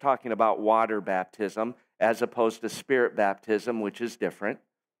here, that's talking about water baptism as opposed to spirit baptism, which is different.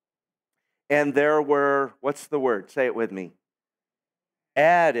 And there were, what's the word? Say it with me.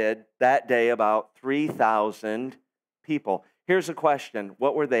 Added that day about 3,000 people. Here's a question.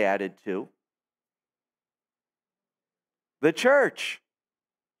 What were they added to? The church.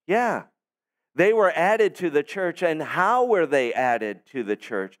 Yeah. They were added to the church. And how were they added to the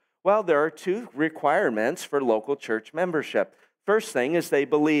church? Well, there are two requirements for local church membership. First thing is they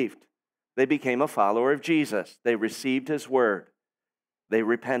believed. They became a follower of Jesus. They received his word. They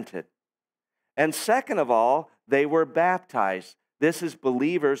repented. And second of all, they were baptized. This is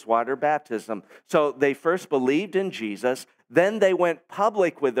believers' water baptism. So they first believed in Jesus, then they went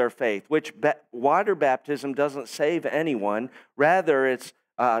public with their faith, which water baptism doesn't save anyone. Rather, it's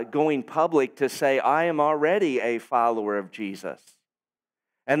going public to say, I am already a follower of Jesus.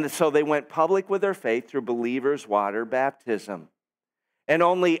 And so they went public with their faith through believers' water baptism. And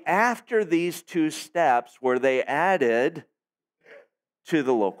only after these two steps were they added to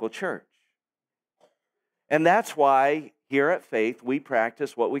the local church. And that's why here at Faith we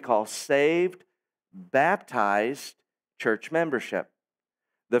practice what we call saved, baptized church membership.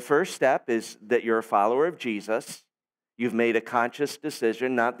 The first step is that you're a follower of Jesus. You've made a conscious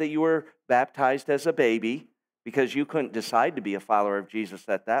decision, not that you were baptized as a baby, because you couldn't decide to be a follower of Jesus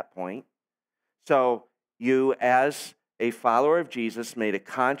at that point. So you, as a follower of Jesus, made a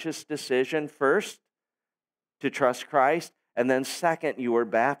conscious decision first to trust Christ, and then second, you were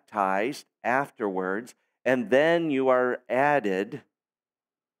baptized afterwards, and then you are added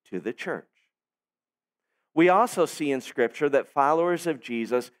to the church. We also see in Scripture that followers of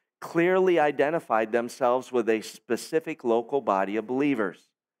Jesus clearly identified themselves with a specific local body of believers.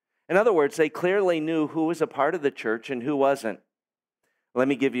 In other words, they clearly knew who was a part of the church and who wasn't. Let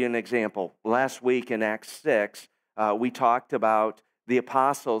me give you an example. Last week in Acts 6, we talked about the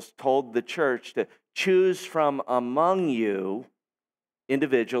apostles told the church to choose from among you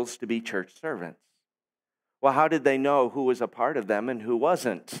individuals to be church servants. Well, how did they know who was a part of them and who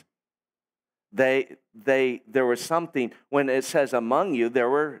wasn't? There was something, when it says among you, there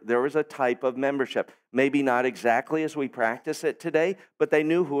was a type of membership. Maybe not exactly as we practice it today, but they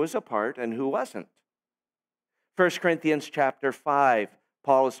knew who was a part and who wasn't. 1 Corinthians chapter 5,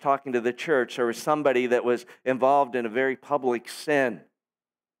 Paul is talking to the church. There was somebody that was involved in a very public sin,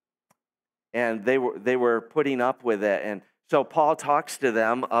 and they were putting up with it. And so Paul talks to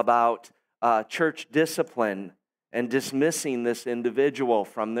them about church discipline and dismissing this individual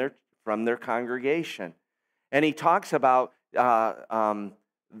from their congregation. And he talks about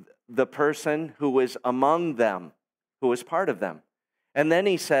the person who was among them, who was part of them. And then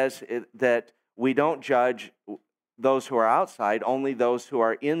he says that we don't judge those who are outside, only those who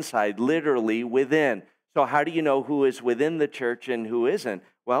are inside, literally within. So how do you know who is within the church and who isn't?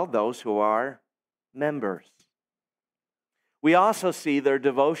 Well, those who are members. We also see their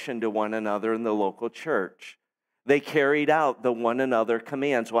devotion to one another in the local church. They carried out the one another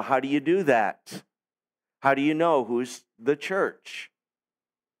commands. Well, how do you do that? How do you know who's the church?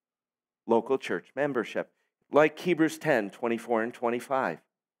 Local church membership. Like Hebrews 10, 24 and 25.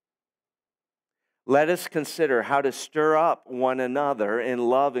 Let us consider how to stir up one another in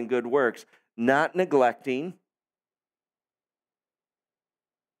love and good works, not neglecting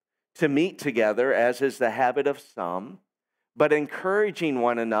to meet together, as is the habit of some, but encouraging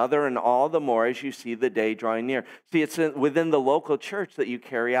one another, and all the more as you see the day drawing near. See, it's within the local church that you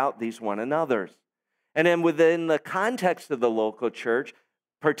carry out these one another's. And then within the context of the local church,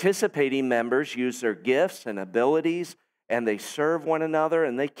 participating members use their gifts and abilities and they serve one another,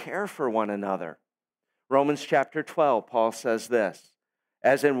 and they care for one another. Romans chapter 12, Paul says this,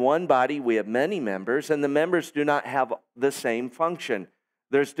 as in one body we have many members, and the members do not have the same function.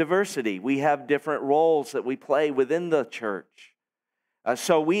 There's diversity. We have different roles that we play within the church.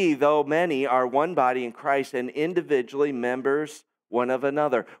 So we, though many, are one body in Christ and individually members one of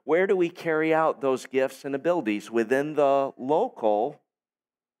another. Where do we carry out those gifts and abilities? Within the local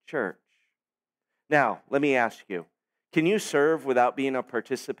church. Now, let me ask you, can you serve without being a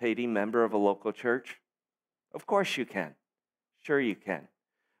participating member of a local church? Of course you can. Sure you can.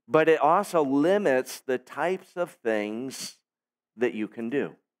 But it also limits the types of things that you can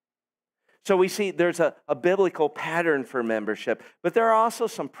do. So we see there's a biblical pattern for membership, but there are also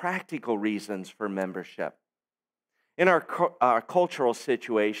some practical reasons for membership. In our cultural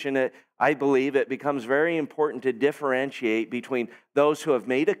situation, I believe it becomes very important to differentiate between those who have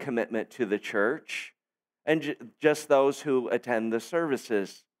made a commitment to the church and just those who attend the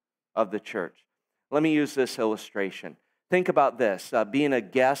services of the church. Let me use this illustration. Think about this, being a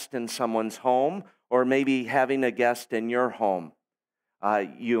guest in someone's home, or maybe having a guest in your home.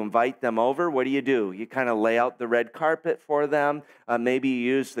 You invite them over. What do? You kind of lay out the red carpet for them. Maybe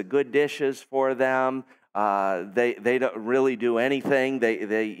you use the good dishes for them. They don't really do anything.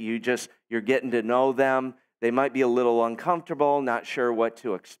 You're getting to know them. They might be a little uncomfortable, not sure what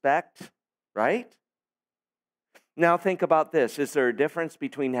to expect, right? Now think about this. Is there a difference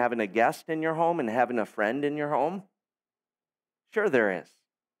between having a guest in your home and having a friend in your home? Sure there is.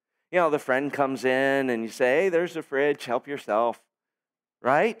 You know, the friend comes in and you say, hey, there's the fridge, help yourself.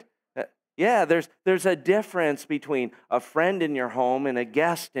 Right? Yeah, there's a difference between a friend in your home and a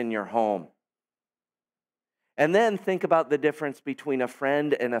guest in your home. And then think about the difference between a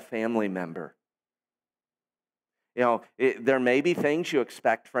friend and a family member. You know, there may be things you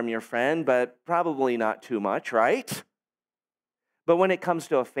expect from your friend, but probably not too much, right? But when it comes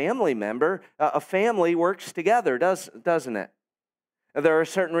to a family member, a family works together, doesn't it? There are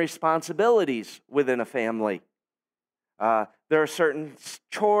certain responsibilities within a family. There are certain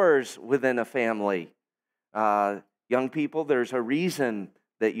chores within a family. Young people, there's a reason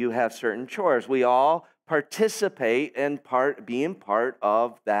that you have certain chores. We all participate in being part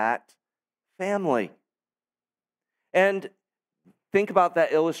of that family. And think about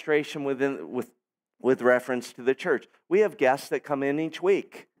that illustration with reference to the church. We have guests that come in each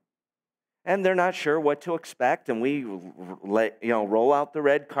week, and they're not sure what to expect, and we roll out the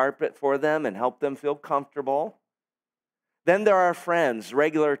red carpet for them and help them feel comfortable. Then there are friends,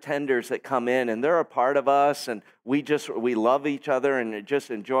 regular attenders that come in, and they're a part of us, and we love each other and just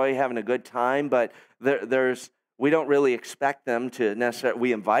enjoy having a good time, but we don't really expect them to necessarily,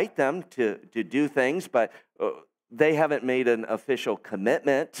 we invite them to do things, but they haven't made an official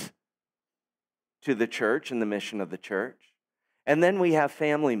commitment to the church and the mission of the church. And then we have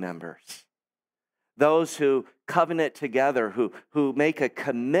family members, those who covenant together, who make a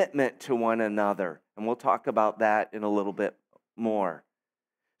commitment to one another. And we'll talk about that in a little bit more.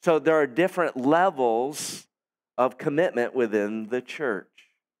 So there are different levels of commitment within the church.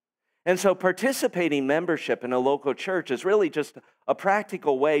 And so participating membership in a local church is really just a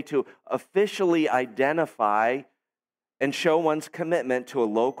practical way to officially identify and show one's commitment to a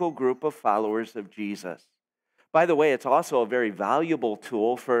local group of followers of Jesus. By the way, it's also a very valuable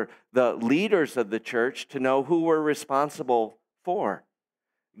tool for the leaders of the church to know who we're responsible for.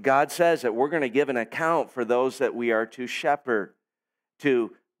 God says that we're going to give an account for those that we are to shepherd,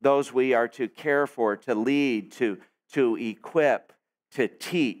 to those we are to care for, to lead, to equip, to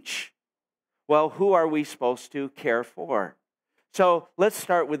teach. Well, who are we supposed to care for? So let's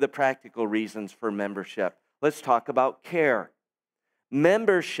start with the practical reasons for membership. Let's talk about care.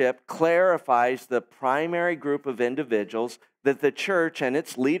 Membership clarifies the primary group of individuals that the church and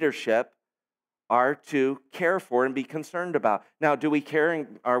its leadership are to care for and be concerned about. Now,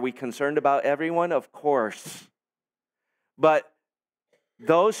 are we concerned about everyone? Of course. But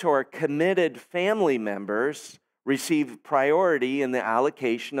those who are committed family members receive priority in the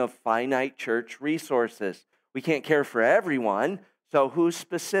allocation of finite church resources. We can't care for everyone, so who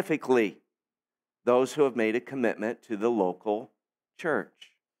specifically? Those who have made a commitment to the local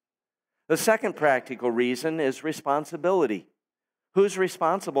church. The second practical reason is responsibility. Who's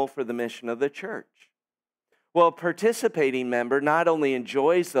responsible for the mission of the church? Well, a participating member not only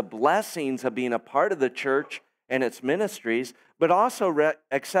enjoys the blessings of being a part of the church and its ministries, but also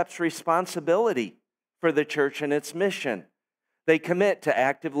accepts responsibility for the church and its mission. They commit to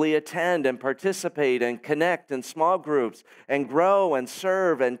actively attend and participate and connect in small groups and grow and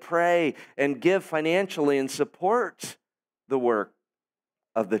serve and pray and give financially and support the work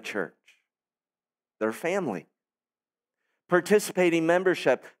of the church, their family. Participating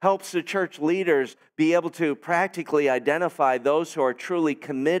membership helps the church leaders be able to practically identify those who are truly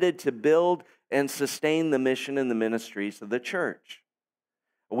committed to build and sustain the mission and the ministries of the church.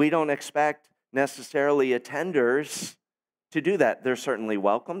 We don't expect necessarily attenders to do that. They're certainly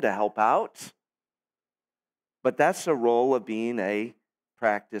welcome to help out, but that's the role of being a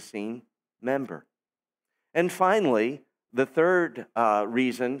practicing member. And finally, the third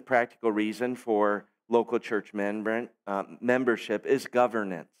practical reason for local church membership is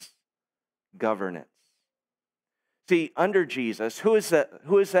governance. Governance. See, under Jesus, who is the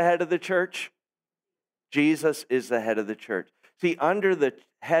head of the church? Jesus is the head of the church. See, under the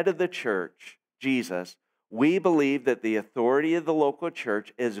head of the church, Jesus, we believe that the authority of the local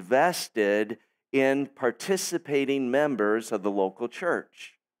church is vested in participating members of the local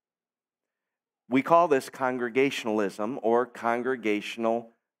church. We call this congregationalism or congregational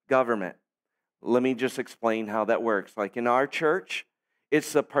government. Let me just explain how that works. Like in our church,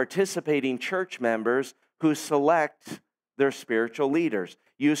 it's the participating church members who select their spiritual leaders.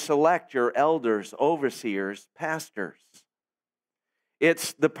 You select your elders, overseers, pastors.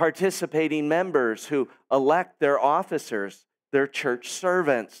 It's the participating members who elect their officers, their church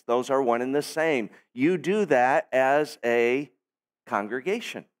servants. Those are one and the same. You do that as a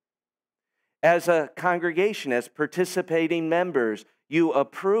congregation. As a congregation, as participating members, you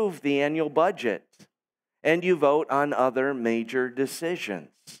approve the annual budget and you vote on other major decisions.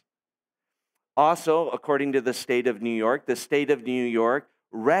 Also, according to the state of New York, the state of New York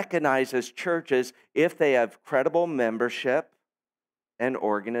recognizes churches if they have credible membership and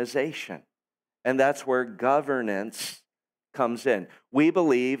organization. And that's where governance comes in. We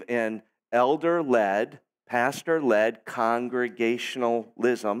believe in elder-led, pastor-led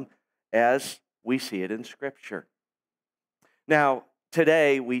congregationalism as we see it in Scripture. Now,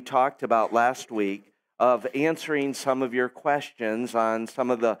 today we talked about last week of answering some of your questions on some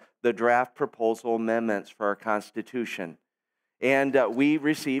of the draft proposal amendments for our Constitution. And we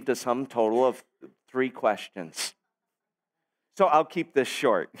received a sum total of 3 questions. So I'll keep this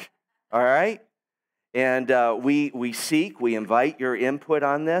short, all right? And we invite your input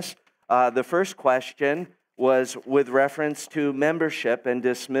on this. The first question was with reference to membership and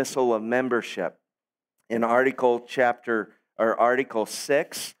dismissal of membership. In Article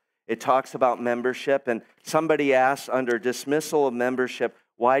 6, it talks about membership, and somebody asks under dismissal of membership,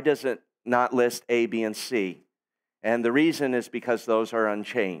 why does it not list A, B, and C? And the reason is because those are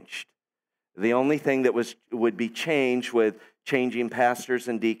unchanged. The only thing that would be changed with changing pastors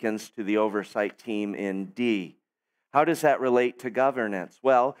and deacons to the oversight team in D. How does that relate to governance?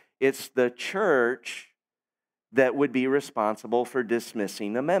 Well, it's the church that would be responsible for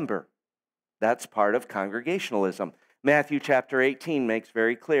dismissing a member. That's part of congregationalism. Matthew chapter 18 makes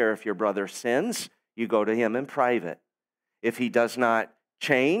very clear, if your brother sins, you go to him in private. If he does not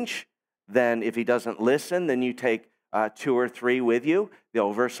change, then if he doesn't listen, then you take 2 or 3 with you. The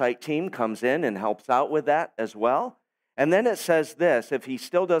oversight team comes in and helps out with that as well. And then it says this, if he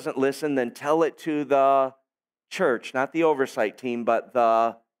still doesn't listen, then tell it to the church, not the oversight team, but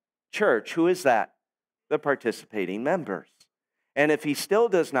the church. Who is that? The participating members. And if he still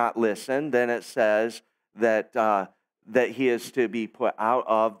does not listen, then it says that he is to be put out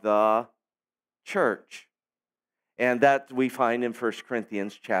of the church. And that we find in 1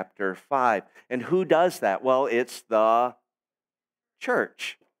 Corinthians chapter 5. And who does that? Well, it's the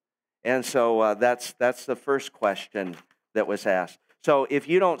church. And so that's the first question that was asked. So if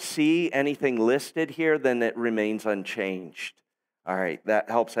you don't see anything listed here, then it remains unchanged. All right, that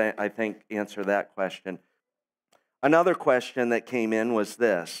helps, I think, answer that question. Another question that came in was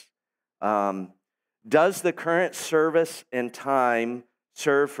this. Does the current service and time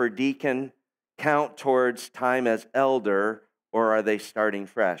served for deacon count towards time as elder, or are they starting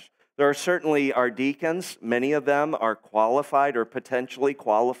fresh? There are certainly our deacons. Many of them are qualified or potentially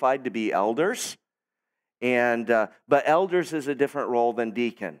qualified to be elders. But elders is a different role than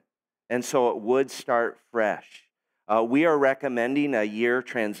deacon. And so it would start fresh. We are recommending a year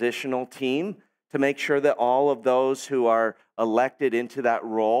transitional team to make sure that all of those who are elected into that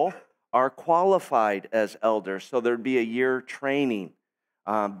role are qualified as elders. So there'd be a year training.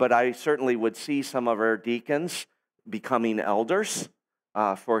 But I certainly would see some of our deacons becoming elders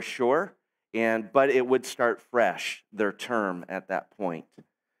for sure. But it would start fresh, their term at that point.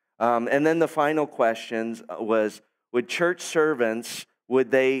 And then the final questions was, would church servants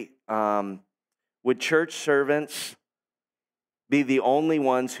be the only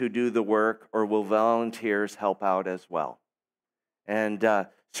ones who do the work, or will volunteers help out as well? And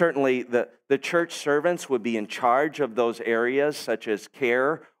certainly the church servants would be in charge of those areas such as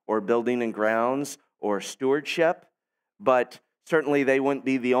care or building and grounds or stewardship, but certainly they wouldn't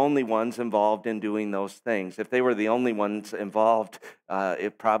be the only ones involved in doing those things. If they were the only ones involved,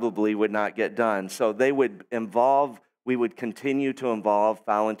 it probably would not get done. So we would continue to involve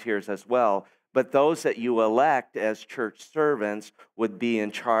volunteers as well, but those that you elect as church servants would be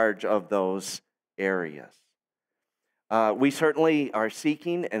in charge of those areas. We certainly are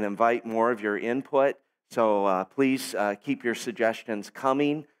seeking and invite more of your input, so please keep your suggestions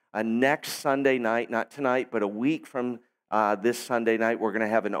coming. Next Sunday night, not tonight, but a week from this Sunday night, we're going to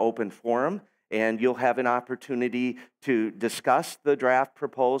have an open forum, and you'll have an opportunity to discuss the draft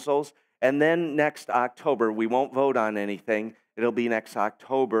proposals. And then next October, we won't vote on anything. It'll be next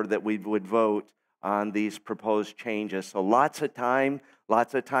October that we would vote on these proposed changes. So lots of time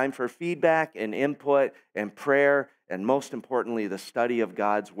for feedback and input and prayer, and most importantly, the study of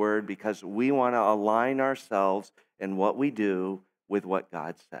God's Word, because we want to align ourselves in what we do with what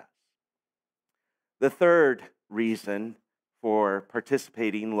God says. The third reason for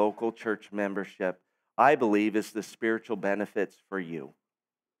participating local church membership, I believe, is the spiritual benefits for you.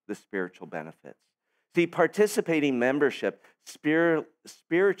 The spiritual benefits. See, participating membership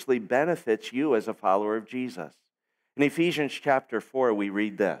spiritually benefits you as a follower of Jesus. In Ephesians chapter 4, we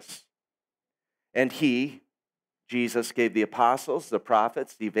read this. And he, Jesus, gave the apostles, the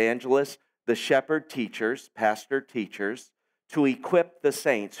prophets, the evangelists, the shepherd teachers, pastor teachers, to equip the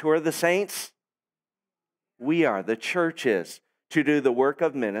saints. Who are the saints? We are, the churches, to do the work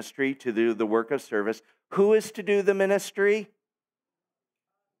of ministry, to do the work of service. Who is to do the ministry?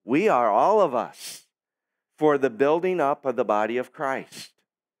 We are, all of us, for the building up of the body of Christ,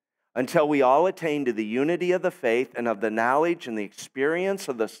 until we all attain to the unity of the faith and of the knowledge and the experience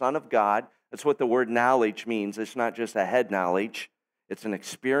of the Son of God. That's what the word knowledge means. It's not just a head knowledge. It's an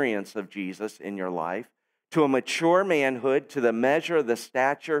experience of Jesus in your life. To a mature manhood, to the measure of the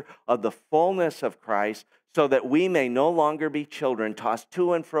stature of the fullness of Christ, so that we may no longer be children, tossed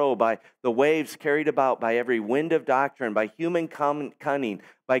to and fro by the waves, carried about by every wind of doctrine, by human cunning,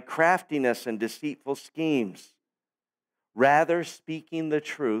 by craftiness and deceitful schemes. Rather, speaking the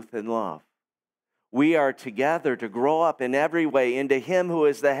truth in love, we are together to grow up in every way into Him who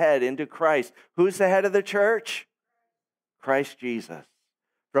is the head, into Christ. Who's the head of the church? Christ Jesus,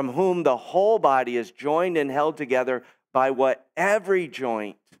 from whom the whole body is joined and held together by every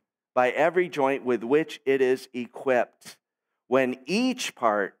joint with which it is equipped. When each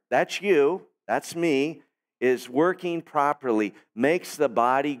part, that's you, that's me, is working properly, makes the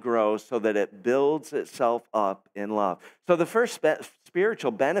body grow so that it builds itself up in love. So the first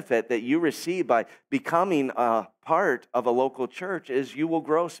spiritual benefit that you receive by becoming a part of a local church is you will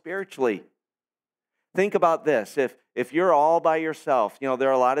grow spiritually. Think about this. If you're all by yourself, there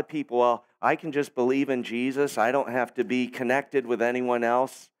are a lot of people, well, I can just believe in Jesus. I don't have to be connected with anyone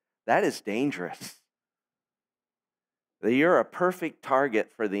else. That is dangerous. You're a perfect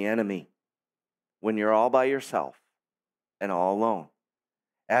target for the enemy when you're all by yourself and all alone,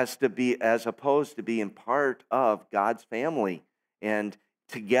 as opposed to being part of God's family and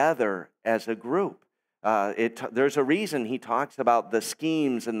together as a group. There's a reason he talks about the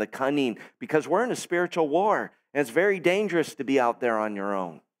schemes and the cunning, because we're in a spiritual war, and it's very dangerous to be out there on your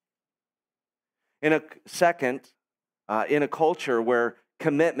own. In a culture where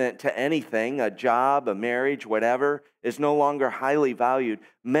commitment to anything, a job, a marriage, whatever, is no longer highly valued,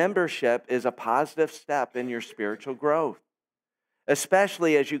 membership is a positive step in your spiritual growth,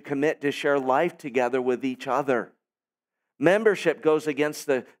 especially as you commit to share life together with each other. Membership goes against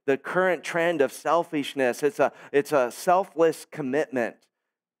the current trend of selfishness. It's a selfless commitment,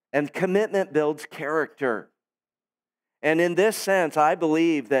 and commitment builds character. And in this sense, I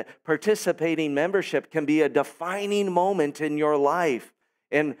believe that participating membership can be a defining moment in your life,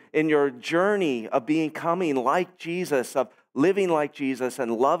 in your journey of becoming like Jesus, of living like Jesus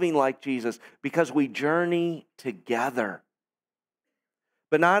and loving like Jesus, because we journey together.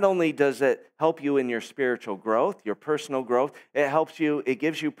 But not only does it help you in your spiritual growth, your personal growth, it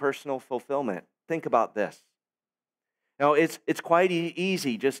gives you personal fulfillment. Think about this. Now, it's quite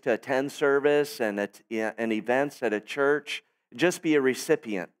easy just to attend service and events at a church, just be a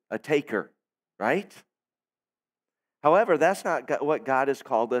recipient, a taker, right? However, that's not what God has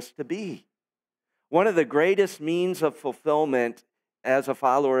called us to be. One of the greatest means of fulfillment as a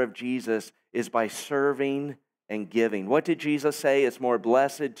follower of Jesus is by serving and giving. What did Jesus say? It's more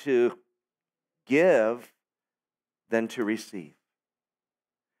blessed to give than to receive.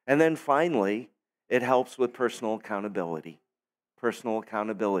 And then finally, it helps with personal accountability. Personal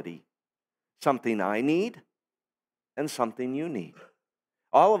accountability. Something I need and something you need.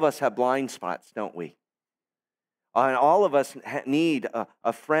 All of us have blind spots, don't we? And all of us need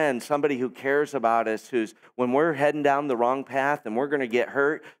a friend, somebody who cares about us, who's, when we're heading down the wrong path and we're going to get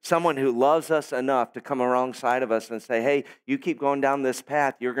hurt, someone who loves us enough to come alongside of us and say, hey, you keep going down this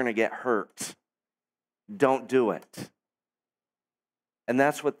path, you're going to get hurt. Don't do it. And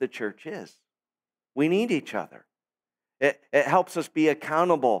that's what the church is. We need each other. It helps us be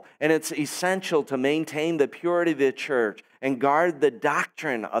accountable, and it's essential to maintain the purity of the church and guard the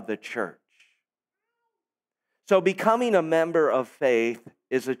doctrine of the church. So becoming a member of faith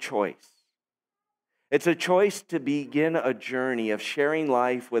is a choice. It's a choice to begin a journey of sharing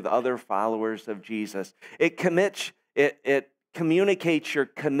life with other followers of Jesus. It communicates your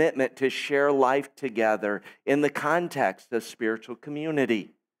commitment to share life together in the context of spiritual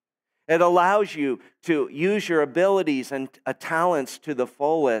community. It allows you to use your abilities and talents to the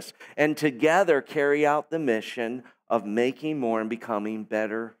fullest and together carry out the mission of making more and becoming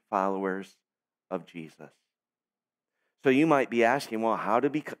better followers of Jesus. So you might be asking, well, how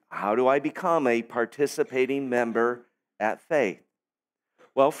do I become a participating member at Faith?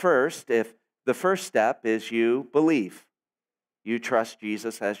 Well, the first step is you believe. You trust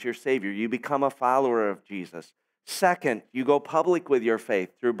Jesus as your Savior. You become a follower of Jesus. Second, you go public with your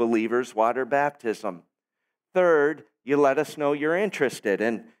faith through believers' water baptism. Third, you let us know you're interested,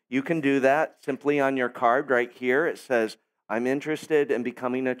 and you can do that simply on your card right here. It says, I'm interested in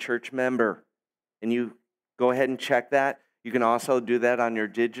becoming a church member, and you go ahead and check that. You can also do that on your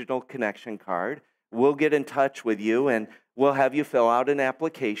digital connection card. We'll get in touch with you, and we'll have you fill out an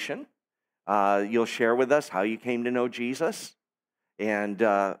application. You'll share with us how you came to know Jesus and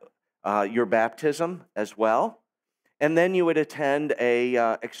your baptism as well. And then you would attend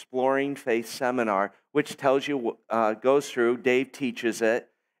a Exploring Faith seminar, which tells you, goes through, Dave teaches it,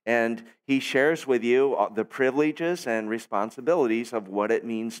 and he shares with you the privileges and responsibilities of what it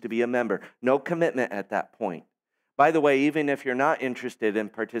means to be a member. No commitment at that point. By the way, even if you're not interested in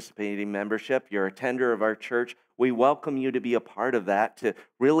participating membership, you're a tender of our church, we welcome you to be a part of that, to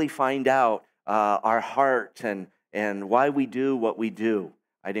really find out our heart and why we do what we do.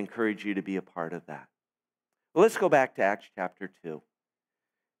 I'd encourage you to be a part of that. Well, let's go back to Acts chapter 2.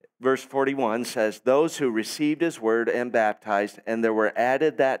 Verse 41 says, those who received his word and baptized, and there were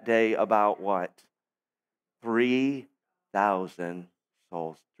added that day about what? 3,000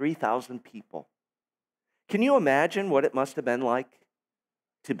 souls. 3,000 people. Can you imagine what it must have been like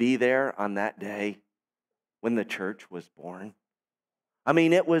to be there on that day when the church was born? I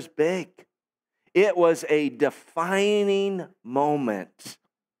mean, it was big. It was a defining moment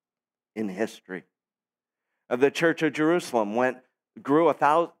in history. The Church of Jerusalem grew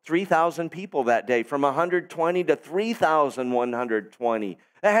 3,000 people that day, from 120 to 3,120.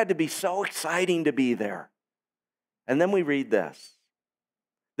 That had to be so exciting to be there. And then we read this.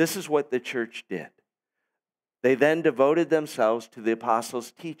 This is what the church did. They then devoted themselves to the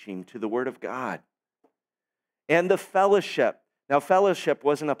apostles' teaching, to the Word of God, and the fellowship. Now, fellowship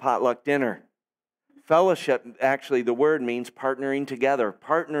wasn't a potluck dinner. Fellowship, actually, the word means partnering together,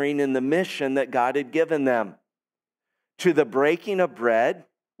 partnering in the mission that God had given them. To the breaking of bread,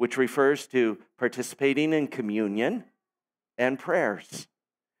 which refers to participating in communion, and prayers.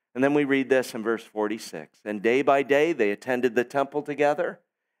 And then we read this in verse 46. And day by day they attended the temple together,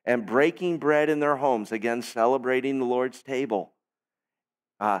 and breaking bread in their homes, again celebrating the Lord's table.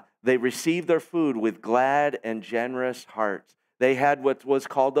 They received their food with glad and generous hearts. They had what was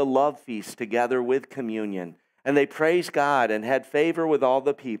called a love feast together with communion. And they praised God and had favor with all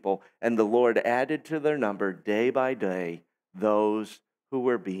the people. And the Lord added to their number day by day those who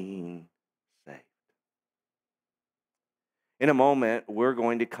were being saved. In a moment, we're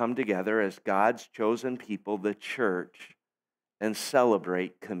going to come together as God's chosen people, the church, and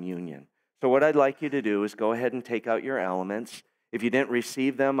celebrate communion. So what I'd like you to do is go ahead and take out your elements. If you didn't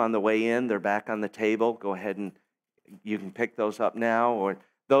receive them on the way in, they're back on the table. Go ahead and you can pick those up now. Or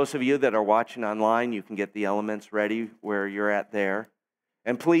those of you that are watching online, you can get the elements ready where you're at there.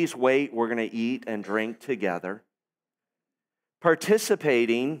 And please wait. We're going to eat and drink together.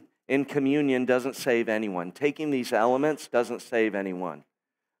 Participating in communion doesn't save anyone. Taking these elements doesn't save anyone.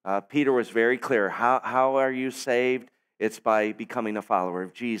 Peter was very clear. How are you saved? It's by becoming a follower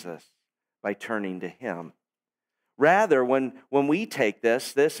of Jesus, by turning to Him. Rather, when we take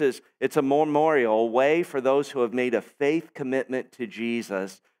this, it's a memorial way for those who have made a faith commitment to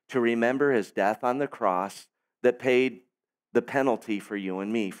Jesus to remember His death on the cross that paid the penalty for you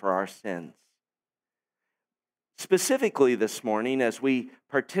and me, for our sins. Specifically this morning, as we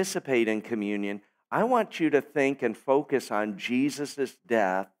participate in communion, I want you to think and focus on Jesus'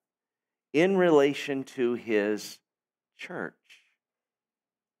 death in relation to His church.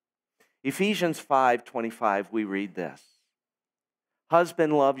 Ephesians 5:25, we read this.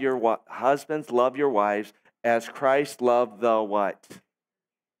 Husbands, love your wives as Christ loved the what?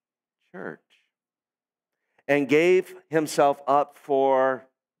 Church. And gave himself up for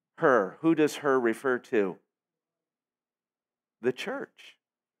her. Who does her refer to? The church.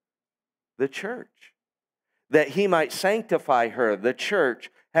 The church. That he might sanctify her, the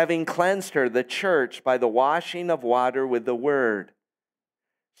church, having cleansed her, the church, by the washing of water with the word,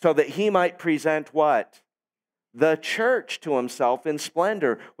 so that he might present what? The church to himself in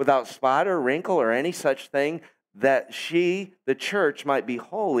splendor, without spot or wrinkle or any such thing, that she, the church, might be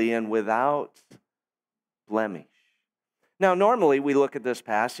holy and without blemish. Now, normally we look at this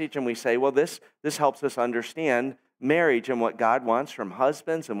passage and we say, well, this helps us understand marriage and what God wants from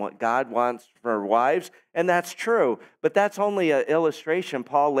husbands and what God wants for wives, and that's true. But that's only an illustration.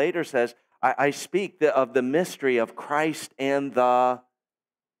 Paul later says, I speak of the mystery of Christ and the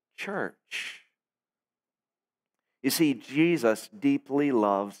church. You see, Jesus deeply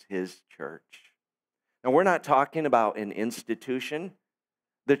loves his church. Now, we're not talking about an institution.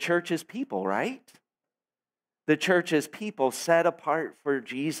 The church is people, right? The church is people set apart for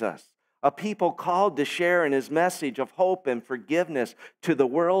Jesus, a people called to share in his message of hope and forgiveness to the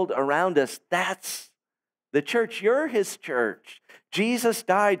world around us. That's the church. You're his church. Jesus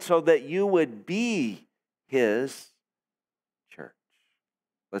died so that you would be his church.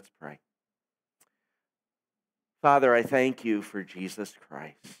 Let's pray. Father, I thank you for Jesus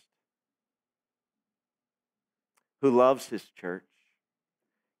Christ, who loves his church,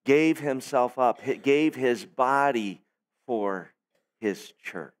 gave himself up, gave his body for his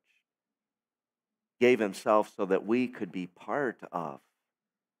church, gave himself so that we could be part of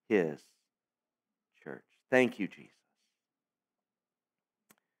his church. Thank you, Jesus.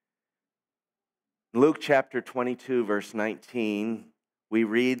 Luke chapter 22, verse 19, we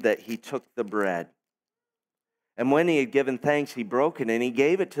read that he took the bread. And when he had given thanks, he broke it, and he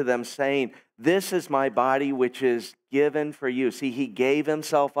gave it to them, saying, this is my body which is given for you. See, he gave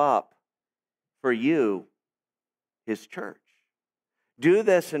himself up for you, his church. Do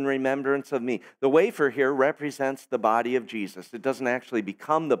this in remembrance of me. The wafer here represents the body of Jesus. It doesn't actually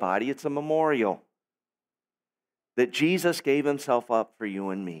become the body. It's a memorial that Jesus gave himself up for you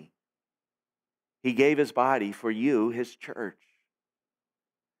and me. He gave his body for you, his church.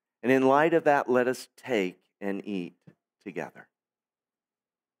 And in light of that, let us take and eat together.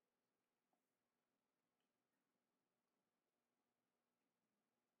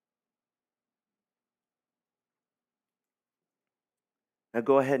 Now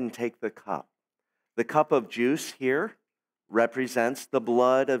go ahead and take the cup. The cup of juice here represents the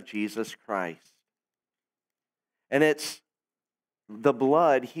blood of Jesus Christ. And it's the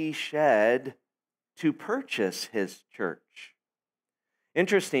blood he shed to purchase his church.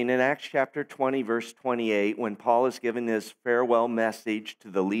 Interesting, in Acts chapter 20, verse 28, when Paul is giving his farewell message to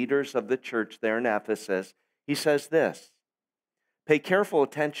the leaders of the church there in Ephesus, he says this, pay careful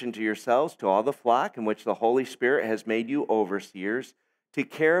attention to yourselves, to all the flock in which the Holy Spirit has made you overseers, to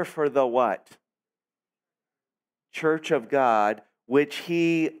care for the what? Church of God, which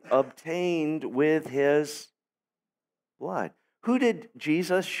he obtained with his blood. Who did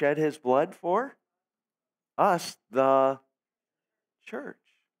Jesus shed his blood for? Us, the church.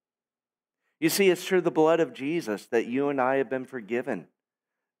 You see, it's through the blood of Jesus that you and I have been forgiven,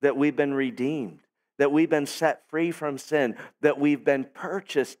 that we've been redeemed, that we've been set free from sin, that we've been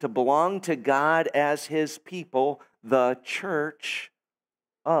purchased to belong to God as his people, the church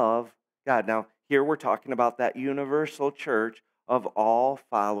of God. Now, here we're talking about that universal church of all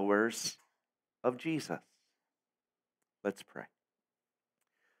followers of Jesus. Let's pray.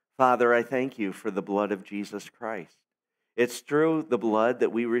 Father, I thank you for the blood of Jesus Christ. It's through the blood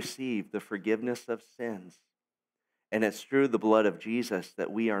that we receive the forgiveness of sins. And it's through the blood of Jesus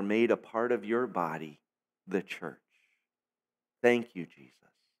that we are made a part of your body, the church. Thank you, Jesus.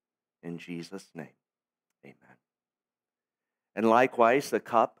 In Jesus' name, amen. And likewise, the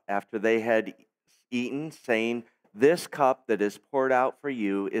cup, after they had eaten, saying, this cup that is poured out for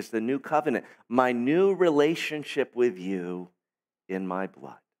you is the new covenant, my new relationship with you in my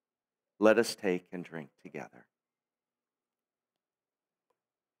blood. Let us take and drink together.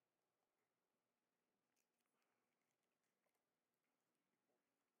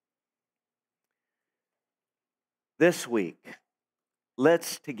 This week,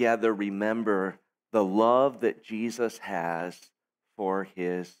 let's together remember the love that Jesus has for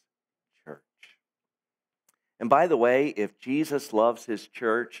his church. And by the way, if Jesus loves his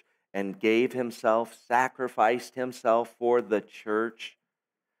church and gave himself, sacrificed himself for the church,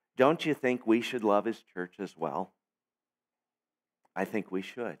 don't you think we should love his church as well? I think we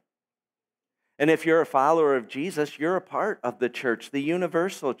should. And if you're a follower of Jesus, you're a part of the church, the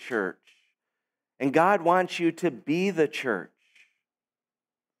universal church. And God wants you to be the church.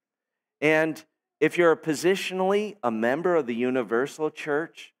 And if you're positionally a member of the universal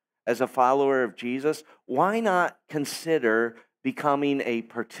church, as a follower of Jesus, why not consider becoming a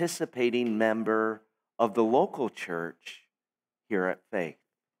participating member of the local church here at Faith?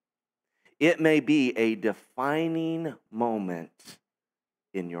 It may be a defining moment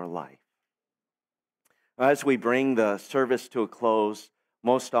in your life. As we bring the service to a close,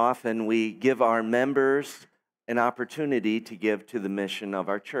 most often we give our members an opportunity to give to the mission of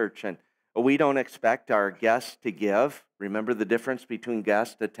our church. And we don't expect our guests to give. Remember the difference between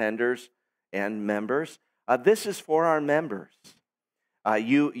guest attenders and members? This is for our members.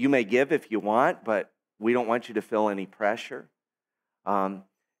 You may give if you want, but we don't want you to feel any pressure.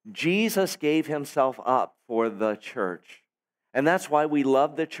 Jesus gave himself up for the church. And that's why we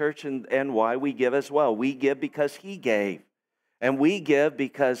love the church and why we give as well. We give because he gave. And we give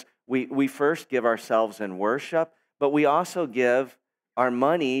because we first give ourselves in worship, but we also give our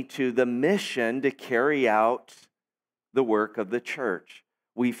money to the mission to carry out the work of the church.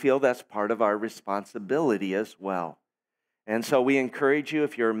 We feel that's part of our responsibility as well. And so we encourage you,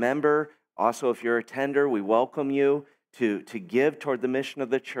 if you're a member, also if you're a tender, we welcome you to give toward the mission of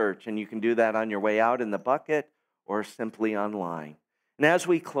the church. And you can do that on your way out in the bucket or simply online. And as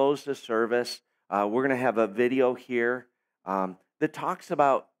we close the service, we're going to have a video here that talks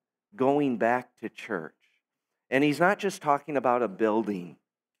about going back to church. And he's not just talking about a building.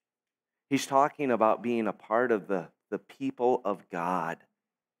 He's talking about being a part of the people of God,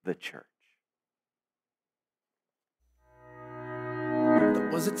 the church. There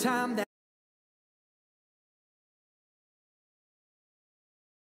was a time that